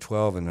the Proper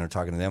 12, and they're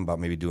talking to them about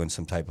maybe doing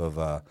some type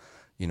of,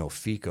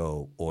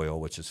 FICO oil,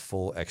 which is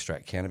full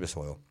extract cannabis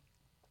oil.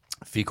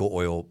 Fecal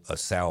oil, a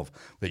salve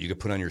that you could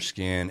put on your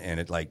skin, and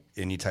it like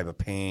any type of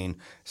pain,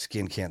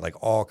 skin can't,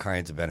 like all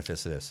kinds of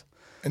benefits to this.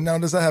 And now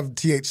does that have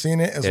THC in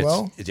it as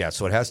well? Yeah,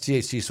 so it has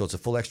THC, so it's a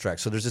full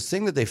extract. So there's this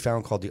thing that they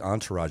found called the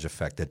entourage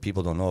effect that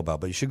people don't know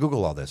about, but you should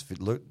Google all this.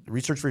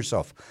 Research for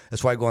yourself.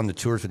 That's why I go on the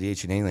tours with the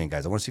Ancient Alien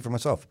guys. I want to see for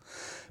myself.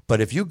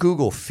 But if you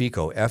Google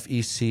FECO,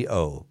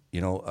 F-E-C-O,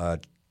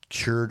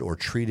 cured or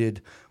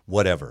treated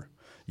whatever,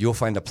 you'll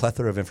find a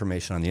plethora of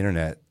information on the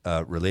internet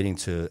relating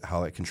to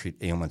how it can treat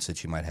ailments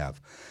that you might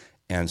have.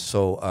 And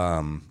so,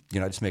 I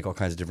just make all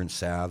kinds of different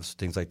salves,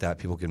 things like that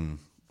people can,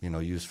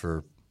 use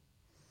for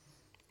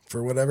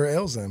whatever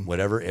ails them.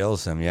 Whatever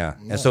ails them, yeah.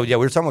 And so, we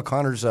were talking with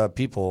Connor's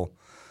people.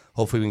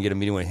 Hopefully we can get a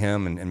meeting with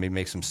him and maybe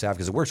make some salve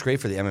because it works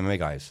great for the MMA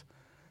guys.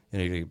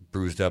 You get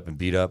bruised up and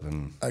beat up.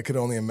 And I could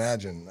only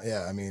imagine.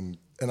 Yeah, I mean,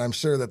 and I'm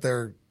sure that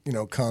they're,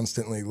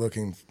 constantly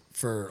looking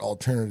for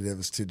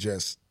alternatives to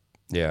just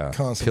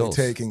constantly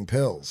taking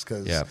pills.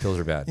 Cause, pills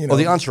are bad.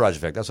 The entourage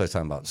effect, that's what I was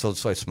talking about.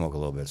 So I smoke a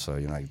little bit, so,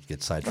 I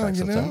get sidetracked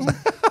sometimes.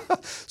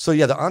 So,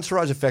 the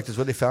entourage effect is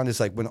what they found is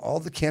like when all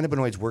the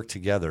cannabinoids work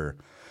together,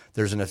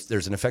 there's an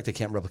effect they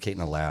can't replicate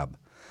in a lab.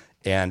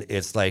 And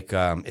it's like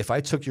if I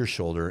took your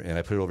shoulder and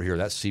I put it over here,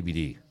 that's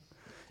CBD.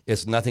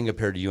 It's nothing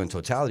compared to you in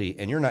totality,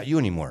 and you're not you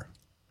anymore.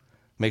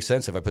 Makes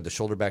sense? If I put the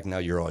shoulder back, now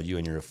you're all you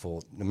and you're a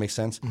full. It makes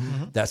sense?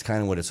 Mm-hmm. That's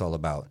kind of what it's all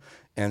about.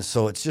 And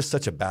so it's just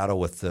such a battle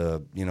with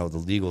the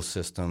legal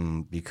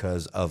system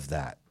because of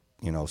that.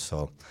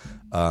 So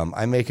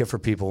I make it for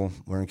people.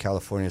 We're in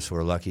California, so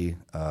we're lucky.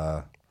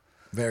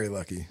 Very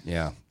lucky.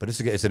 Yeah, but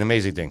it's an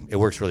amazing thing. It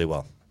works really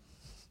well.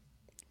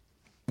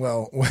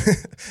 Well,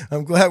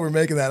 I'm glad we're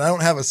making that. I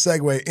don't have a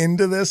segue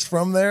into this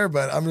from there,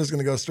 but I'm just going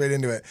to go straight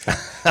into it.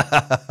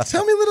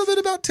 Tell me a little bit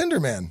about Tinder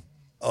Man.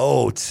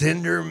 Oh,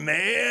 Tinder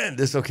Man.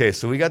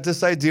 So we got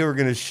this idea we're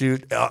going to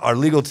shoot. Our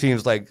legal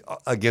team's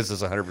against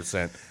us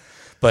 100%.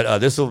 But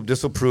this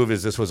will prove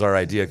this was our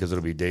idea because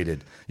it'll be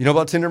dated. You know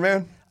about Tinder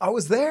Man? I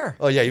was there.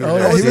 Oh yeah, you were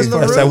there. I was in the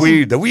room. That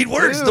weed. The weed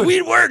works. Dude. The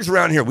weed works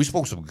around here. We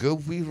smoked some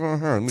good weed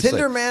around here.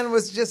 Tinder Man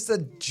was just a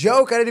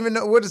joke. I didn't even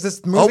know. What is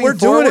this moving we're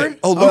forward? doing it.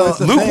 Oh,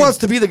 Luke wants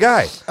to be the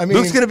guy. I mean,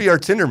 Luke's going to be our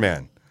Tinder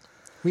Man.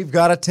 We've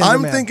got a Tinder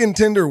Man. I'm thinking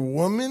Tinder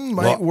Woman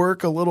might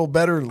work a little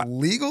better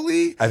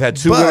legally. I've had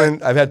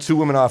two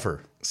women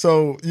offer.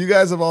 So you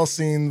guys have all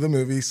seen the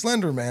movie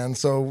Slender Man.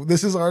 So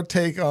this is our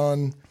take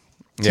on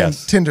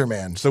Tinder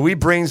Man. So we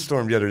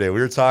brainstormed the other day. We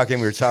were talking,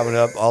 we were chopping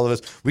up, all of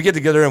us. We get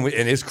together and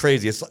it's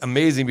crazy. It's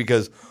amazing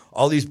because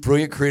all these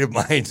brilliant creative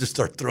minds just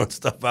start throwing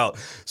stuff out.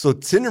 So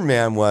Tinder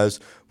Man we're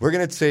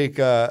going to take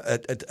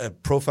a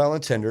profile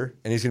on Tinder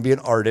and he's going to be an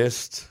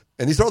artist.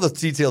 And these are all the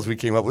details we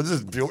came up with.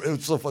 It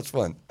was so much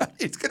fun.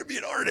 He's going to be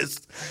an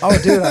artist. Oh,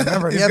 dude, I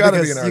remember.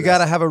 Because you got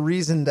to have a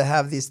reason to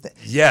have these things.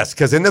 Yes,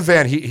 because in the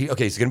van, he's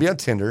going to be on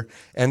Tinder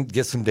and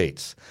get some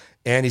dates.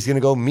 And he's going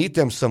to go meet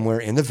them somewhere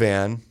in the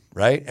van,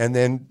 right? And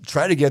then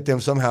try to get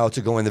them somehow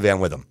to go in the van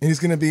with him. And he's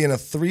going to be in a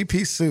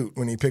 3-piece suit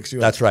when he picks you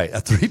up. That's right.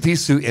 A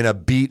 3-piece suit in a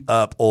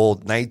beat-up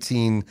old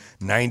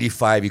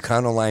 1995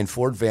 Econoline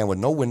Ford van with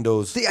no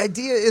windows. The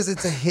idea is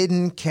it's a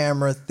hidden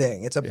camera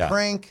thing. It's a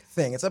prank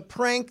thing. It's a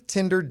prank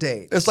Tinder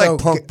date. It's like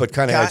punk, but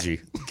kind of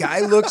edgy. Guy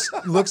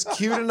looks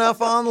cute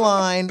enough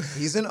online.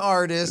 He's an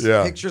artist.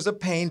 Yeah. Pictures of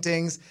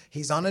paintings.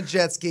 He's on a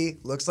jet ski.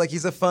 Looks like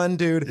he's a fun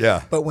dude.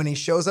 Yeah. But when he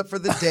shows up for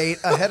the date,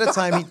 ahead of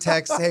time he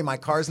texts, "Hey, my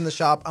car's in the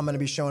shop. I'm going to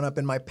be showing up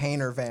in my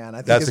painter van."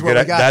 I think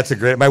that's a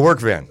great my work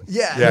van.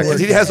 Yeah.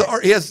 He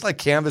has like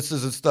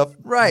canvases and stuff.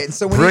 Right.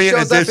 So when brilliant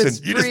he shows addition. up,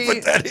 it's you free. just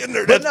put that in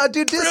there. But no,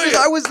 dude,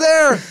 I was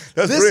there.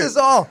 This is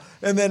all.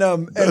 And then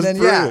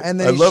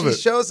she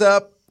shows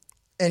up.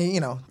 And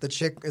the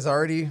chick is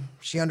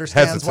she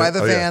understands why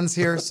the van's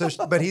here. So,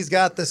 but he's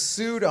got the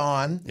suit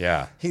on.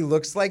 Yeah, he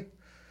looks like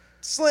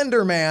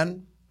Slender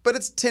Man, but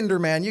it's Tinder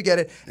Man. You get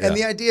it. Yeah. And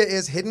the idea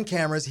is hidden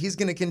cameras. He's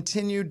going to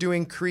continue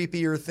doing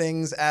creepier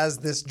things as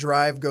this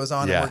drive goes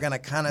on, and we're going to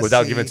kind of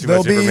without giving too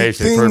much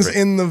information. There'll be things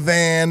in the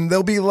van.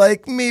 There'll be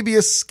like maybe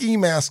a ski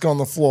mask on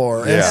the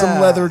floor and some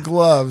leather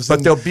gloves.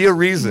 But there'll be a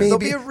reason. There'll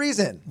be a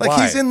reason. Like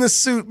he's in the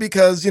suit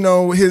because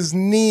his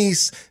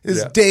niece,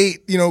 his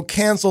date,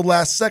 canceled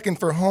last second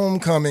for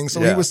homecoming.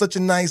 So he was such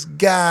a nice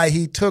guy.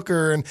 He took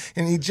her and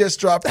he just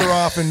dropped her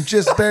off and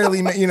just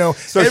barely,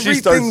 So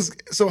everything's.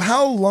 So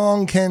how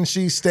long can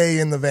she stay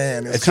in the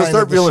van? And she'll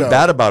start feeling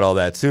bad about all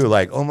that too.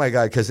 Like, oh my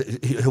God, because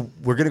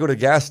we're going to go to a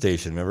gas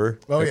station, remember?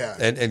 Oh yeah.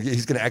 And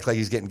he's going to act like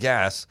he's getting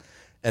gas.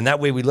 And that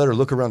way we let her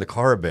look around the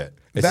car a bit.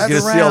 And That's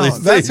she's gonna see all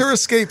these That's things. her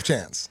escape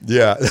chance.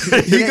 Yeah.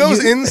 He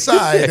goes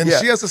inside and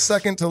she has a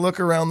second to look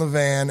around the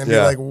van and be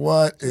like,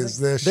 what is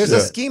this There's shit?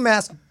 a ski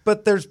mask,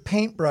 but there's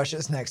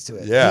paintbrushes next to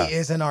it. Yeah. He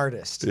is an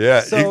artist.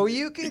 Yeah. So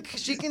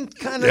she can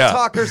kind of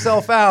talk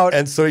herself out.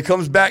 And so he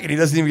comes back and he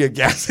doesn't even get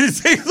gas. He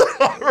takes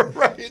off.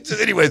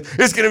 Right. Anyways,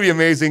 it's going to be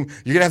amazing.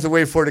 You're going to have to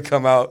wait for it to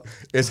come out.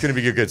 It's going to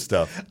be good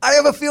stuff. I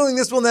have a feeling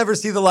this will never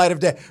see the light of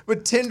day.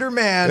 But Tinder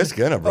Man, it's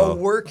gonna, bro. A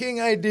working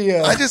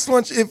idea. I just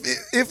want you,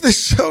 if the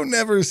show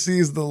never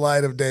sees the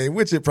light of day,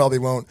 which it probably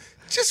won't,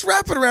 just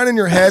wrap it around in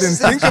your head and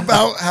think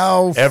about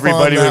how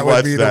everybody fun that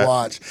would be that. to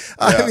watch.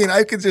 I mean,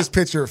 I could just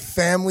picture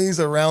families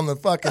around the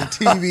fucking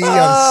TV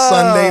on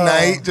Sunday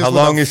night. Just how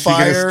long is she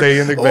going to stay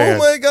in the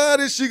band? Oh my God,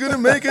 is she going to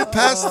make it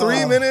past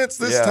 3 minutes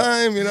this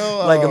time? You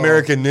know, like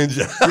American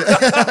Ninja.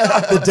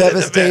 The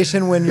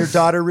devastation when your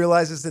daughter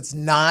realizes it's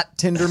not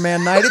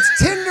Tinderman night. It's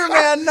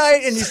Tinderman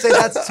night, and you say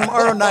that's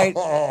tomorrow night,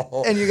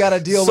 and you got to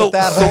deal with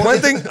that. So one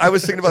thing I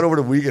was thinking about over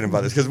the weekend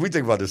about this, because we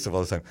think about this stuff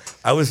all the time.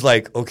 I was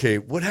like, okay,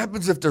 what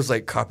happens if there's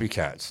like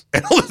copycats,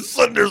 and all of a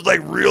sudden there's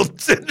like real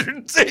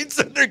Tinder dates,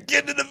 and they're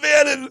getting in the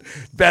van, and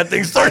bad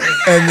things start.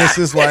 And this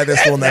is why this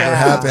will never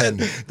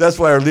happen. That's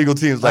why our legal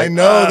team's like, I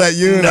know that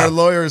you and our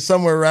lawyer is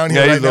somewhere around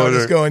here right now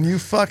just going, you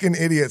fucking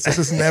idiots. This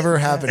is never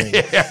happening.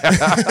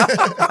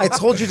 I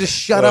told you to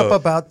shut up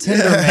about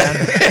Tinder,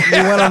 man.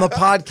 You went on the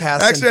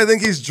podcast. Actually, I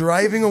think he's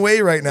driving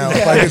away right now.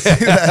 If I could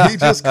see that. He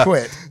just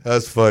quit.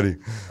 That's funny.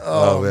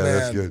 Oh man,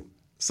 that's good.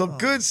 So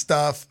good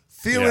stuff.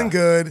 Feeling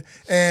good.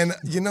 And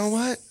you know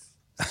what?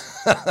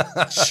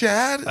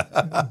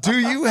 Chad, do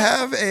you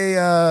have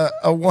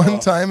a one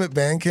time at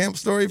band camp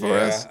story for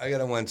us? I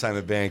got a one time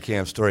at band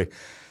camp story.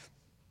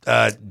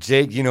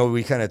 Jake, you know,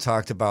 we kind of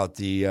talked about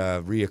the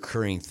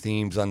reoccurring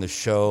themes on the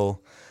show.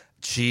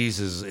 Cheese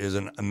is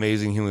an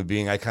amazing human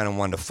being. I kind of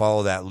wanted to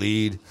follow that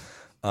lead.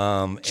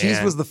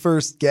 Cheese was the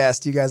first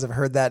guest. You guys have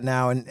heard that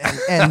now, and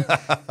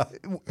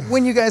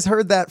when you guys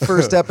heard that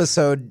first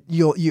episode,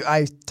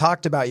 I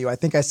talked about you. I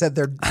think I said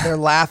they're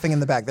laughing in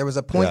the back. There was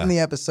a point in the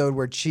episode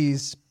where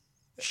Cheese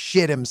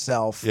shit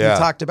himself. Yeah. He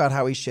talked about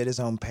how he shit his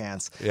own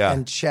pants. Yeah.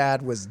 And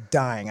Chad was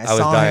dying. I was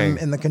saw dying. him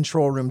in the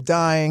control room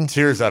dying.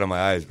 Tears out of my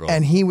eyes, bro.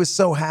 And he was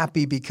so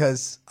happy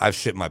because I've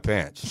shit my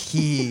pants.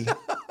 he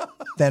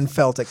then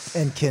felt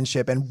in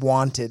kinship and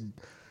wanted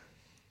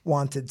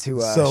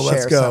to so share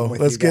let's go. something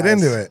with Let's you get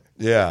guys. into it.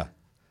 Yeah.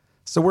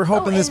 So we're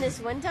hoping this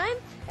one time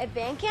at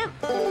band camp.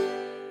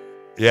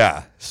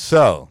 Yeah.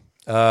 So,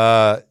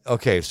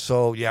 okay.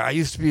 So, yeah, I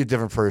used to be a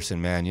different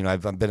person, man. You know,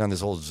 I've been on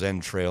this whole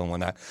Zen trail and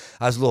whatnot.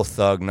 I was a little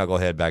thug,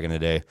 knucklehead back in the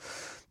day.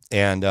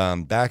 And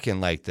back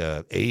in like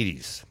the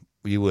 80s,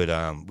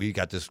 we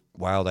got this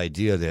wild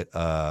idea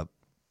that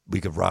we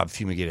could rob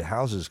fumigated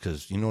houses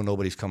because, you know,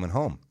 nobody's coming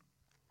home.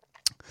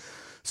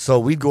 So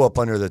we'd go up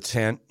under the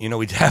tent. You know,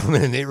 we'd have them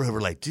in the neighborhood.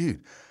 We're like,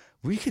 dude,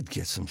 we could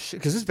get some shit.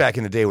 Because this is back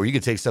in the day where you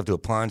could take stuff to a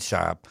pawn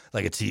shop,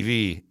 like a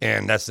TV,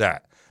 and that's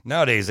that.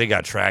 Nowadays, they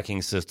got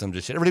tracking systems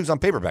and shit. Everything was on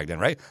paper back then,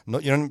 right? No,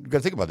 you got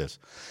to think about this.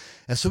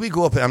 And so we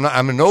go up, and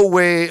I'm in no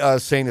way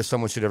saying that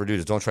someone should ever do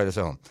this. Don't try this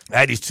at home.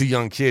 I had these two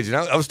young kids, and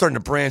I was starting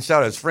to branch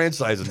out as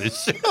franchising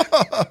this shit.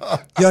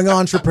 Young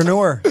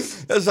entrepreneur.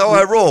 That's how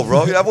I roll,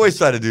 bro. I've always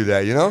tried to do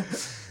that, you know?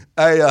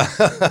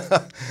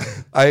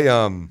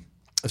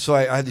 So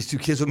I had these two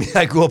kids with me.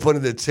 I go up under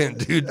the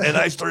tent, dude, and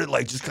I started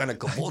like just kind of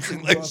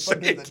convulsing, like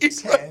shaking,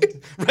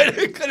 right?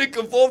 I kind of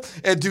convulsed,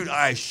 and dude,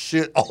 I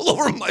shit all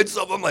over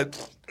myself. I'm like,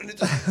 and it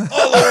just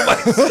all over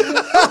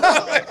myself.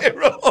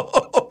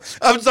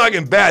 I'm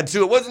talking bad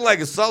too. It wasn't like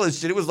a solid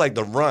shit. It was like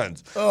the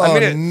runs. Oh,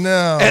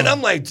 no. And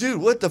I'm like,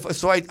 dude, what the fuck?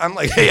 So I'm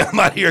like, hey, I'm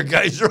out of here,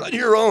 guys. You're on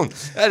your own.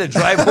 I had to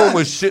drive home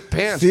with shit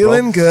pants.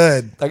 Feeling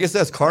good. I guess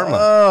that's karma.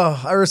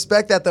 Oh, I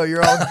respect that though.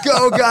 You're all,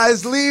 go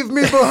guys, leave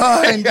me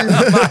behind. I'm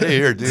out of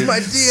here, dude. It's my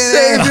DNA.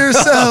 Save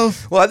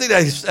yourself. Well, I think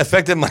that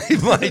affected my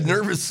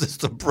nervous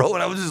system, bro.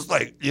 And I was just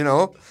like, you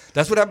know,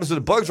 that's what happens to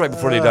the bugs right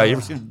before they die. You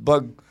ever seen a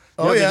bug?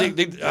 Oh, yeah. I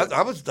think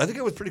I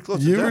was pretty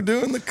close. You to were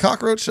doing the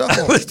cockroach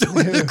shuffle. I was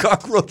doing the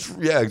cockroach.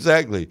 Yeah,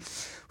 exactly.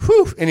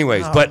 Whew.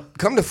 Anyways, but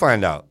come to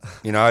find out,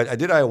 you know, I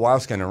did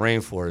ayahuasca in the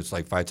rainforest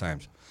like 5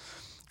 times.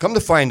 Come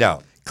to find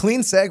out.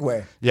 Clean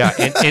segue. Yeah,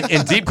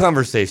 in deep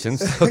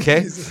conversations,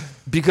 okay?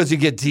 Because you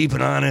get deep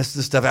and honest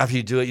and stuff after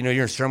you do it. You know,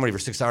 you're in ceremony for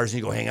 6 hours and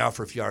you go hang out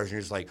for a few hours and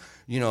you're just like,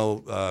 you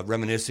know,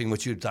 reminiscing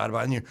what you thought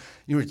about. And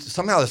you were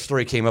somehow the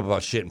story came up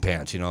about shit in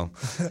pants, you know?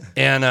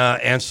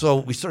 And so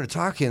we started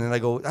talking and I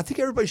go, I think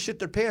everybody shit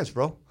their pants,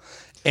 bro.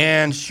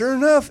 And sure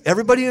enough,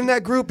 everybody in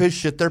that group has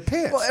shit their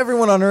pants. Well,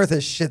 everyone on earth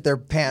has shit their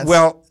pants.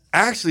 Well,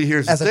 actually,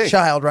 here's the thing. As a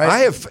child, right? I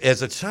have,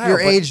 as a child.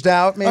 You're aged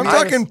out, maybe? I'm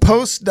talking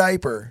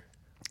post-diaper.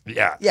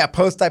 Yeah. Yeah,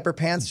 post-diaper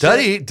pants.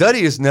 Duddy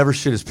has never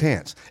shit his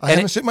pants. I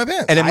haven't shit my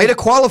pants. And it made a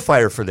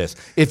qualifier for this.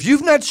 If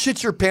you've not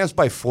shit your pants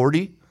by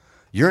 40,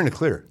 you're in the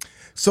clear.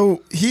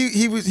 So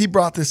he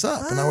brought this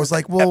up, and I was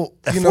like, well,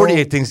 At you 48,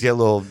 know, things get a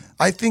little.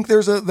 I think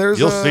there's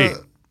You'll see.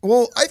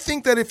 Well, I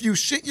think that if you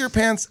shit your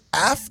pants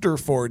after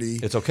 40,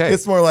 It's okay.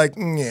 It's more like,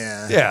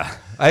 yeah. Yeah,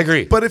 I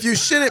agree. But if you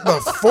shit it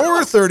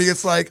before 30,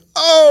 it's like,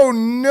 oh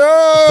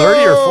no.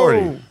 30 or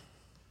 40?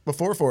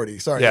 Before 40.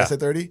 Sorry, Yeah. I said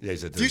 30? Yeah, you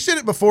said 30. If you shit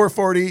it before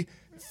 40,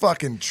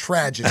 fucking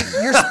tragedy.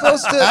 You're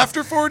supposed to.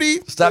 After 40?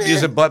 Stop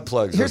using butt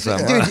plugs or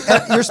something. Dude,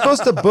 you're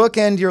supposed to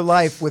bookend your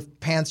life with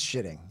pants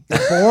shitting.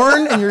 You're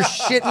born and you're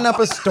shitting up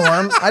a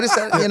storm. I just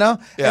said, you know,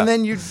 Yeah. and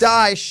then you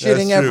die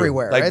shitting That's true.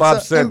 everywhere. Like right? Bob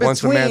So said, in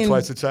once a man, between,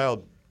 twice a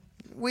child.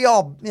 We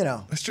all, you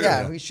know, That's true.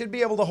 yeah, we should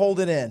be able to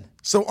hold it in.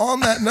 So on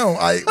that note,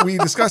 we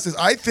discussed this.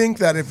 I think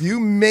that if you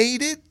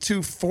made it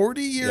to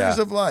 40 years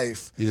Yeah. of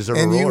life You deserve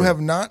and a you reward. have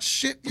not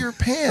shit your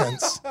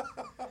pants,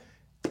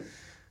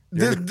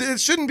 It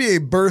shouldn't be a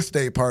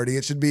birthday party.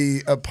 It should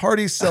be a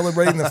party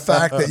celebrating the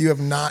fact that you have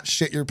not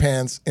shit your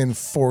pants in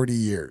 40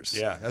 years.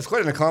 Yeah, that's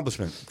quite an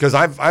accomplishment. Because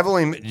I've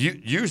only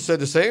you said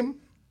the same.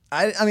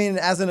 I mean,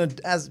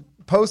 as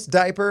post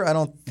diaper, I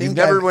don't think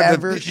you're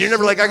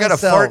never like I got a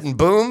fart and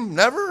boom.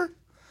 Never.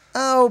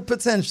 Oh,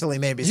 potentially,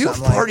 maybe. You've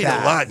something partied like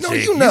that. a lot, No,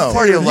 Jake. you know. You've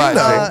partied a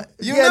lot,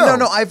 You yeah, know.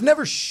 no. I've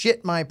never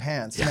shit my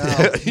pants. No,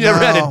 you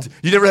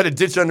never had to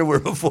ditch underwear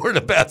before in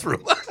a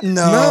bathroom.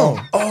 No.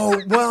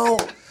 Oh well.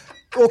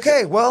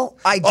 Okay, well,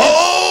 I did.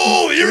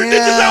 Oh, this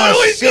is how it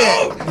always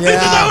goes. This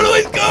is how it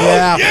always goes.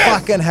 Yeah, yes.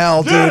 Fucking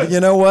hell, dude. Yes. You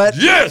know what?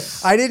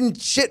 Yes. I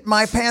didn't shit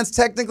my pants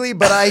technically,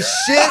 but I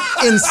shit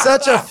in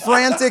such a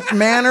frantic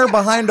manner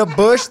behind a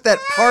bush that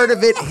part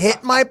of it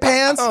hit my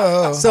pants.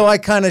 So I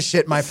kind of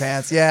shit my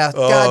pants. Yeah,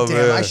 goddamn.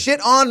 Man. I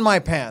shit on my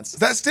pants.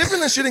 That's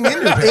different than shitting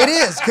in your pants. It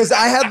is, because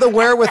I had the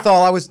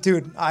wherewithal. I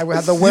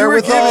had the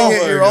wherewithal.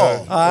 giving it your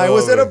all. I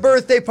was at a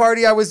birthday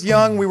party. I was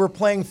young. We were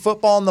playing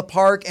football in the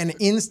park, and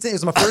it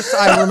was my first.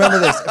 I remember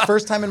this.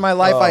 First time in my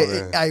life,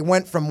 I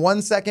went from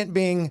 1 second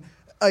being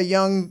a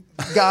young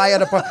guy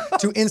at a park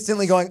to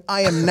instantly going,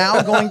 I am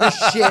now going to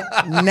shit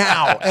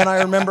now. And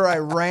I remember I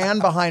ran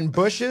behind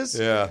bushes.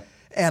 Yeah.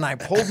 And I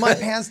pulled my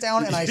pants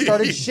down and I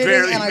started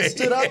shitting and I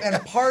stood up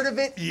and part of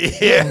it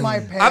hit my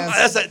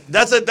pants.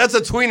 That's a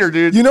tweener,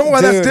 dude. You know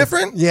why that's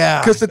different? Yeah.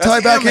 Because to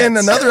tie back in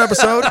another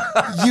episode,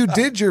 you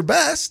did your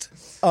best.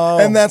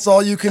 And that's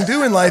all you can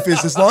do in life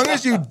is as long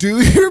as you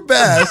do your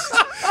best,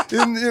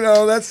 and,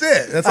 that's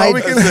it. That's all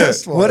we can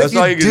ask for. What That's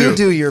if you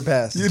do your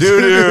best? You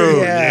do.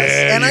 Yes.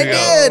 Yeah, and I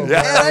did.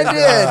 Yeah. And I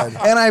did.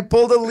 And I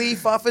pulled a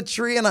leaf off a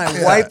tree and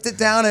I wiped it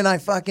down and I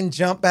fucking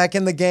jumped back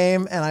in the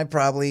game and I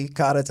probably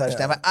caught a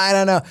touchdown. But I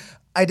don't know.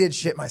 I did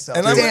shit myself.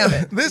 And Damn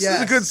it. This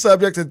is a good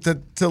subject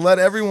to let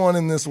everyone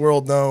in this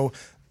world know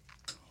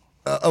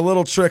a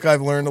little trick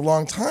I've learned a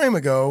long time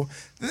ago.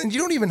 You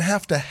don't even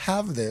have to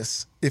have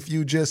this if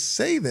you just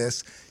say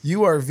this.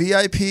 You are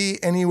VIP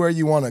anywhere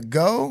you want to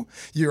go.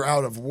 You're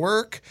out of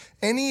work.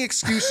 Any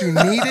excuse you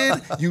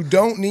needed, you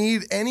don't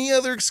need any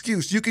other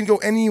excuse. You can go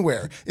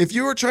anywhere. If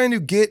you are trying to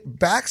get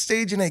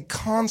backstage in a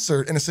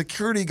concert and a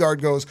security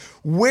guard goes,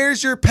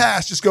 "Where's your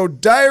pass?" Just go,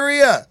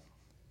 "Diarrhea."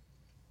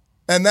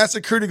 And that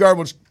security guard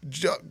will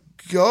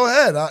go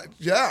ahead.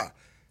 Yeah.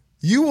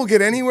 You will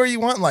get anywhere you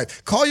want in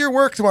life. Call your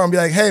work tomorrow and be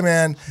like, "Hey,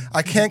 man,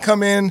 I can't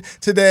come in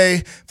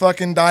today,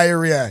 fucking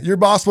diarrhea." Your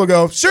boss will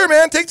go, "Sure,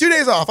 man, take 2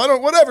 days off.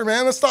 Whatever,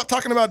 man. Let's stop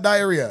talking about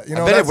diarrhea."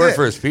 I bet it worked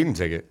for a speeding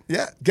ticket.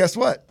 Yeah, guess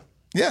what?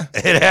 Yeah.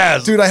 It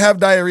has. Dude, I have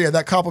diarrhea.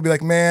 That cop will be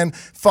like, "Man,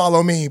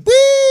 follow me."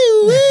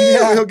 Woo!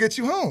 Yeah. He'll get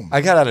you home.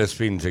 I got out of a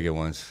speeding ticket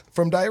once.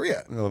 From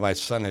diarrhea. My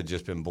son had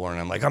just been born.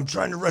 I'm like, I'm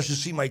trying to rush to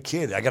see my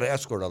kid. I got to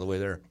escort all the way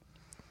there.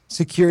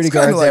 Security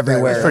guards like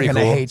everywhere are pretty going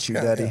to cool. hate you,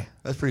 Duddy. Yeah.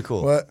 That's pretty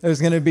cool. What?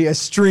 There's going to be a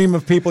stream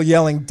of people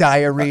yelling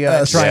diarrhea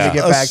and trying to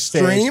get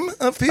backstage. A stream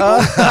of people?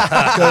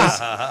 Because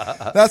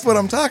that's what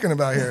I'm talking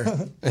about here.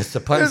 It's the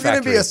pun There's going to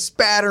factory. be a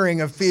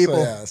spattering of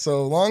people.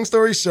 So long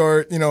story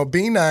short,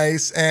 be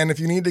nice. And if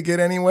you need to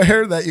get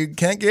anywhere that you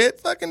can't get,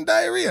 fucking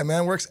diarrhea,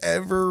 man. Works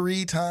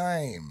every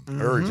time.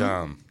 Every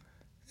time.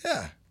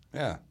 Yeah.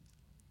 Yeah.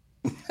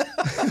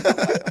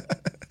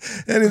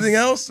 Anything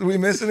else? Did we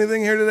miss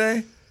anything here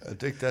today? I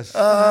think that's.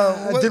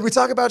 Did we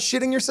talk about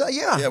shitting yourself?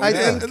 Yeah, I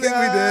think we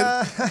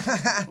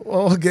did.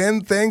 Well, again,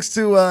 thanks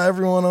to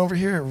everyone over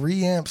here at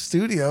Reamp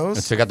Studios.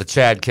 Let's check out the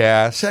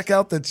Chadcast. Check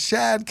out the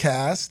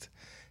Chadcast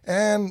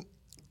and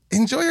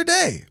enjoy your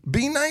day.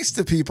 Be nice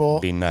to people.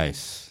 Be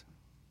nice.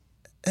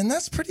 And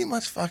that's pretty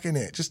much fucking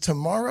it. Just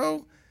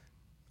tomorrow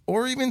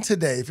or even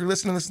today, if you're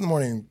listening to this in the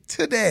morning,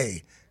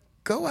 today,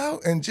 go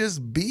out and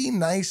just be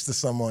nice to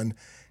someone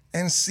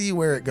and see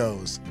where it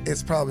goes.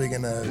 It's probably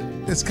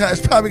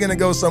gonna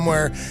go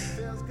somewhere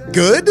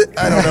good.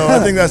 I don't know. I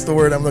think that's the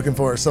word I'm looking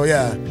for. So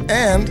yeah.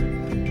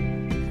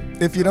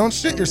 And if you don't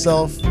shit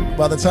yourself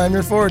by the time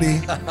you're 40,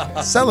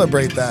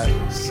 celebrate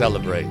that.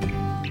 Celebrate.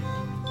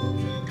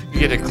 You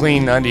get a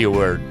clean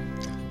underwear.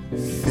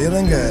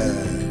 Feeling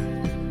good.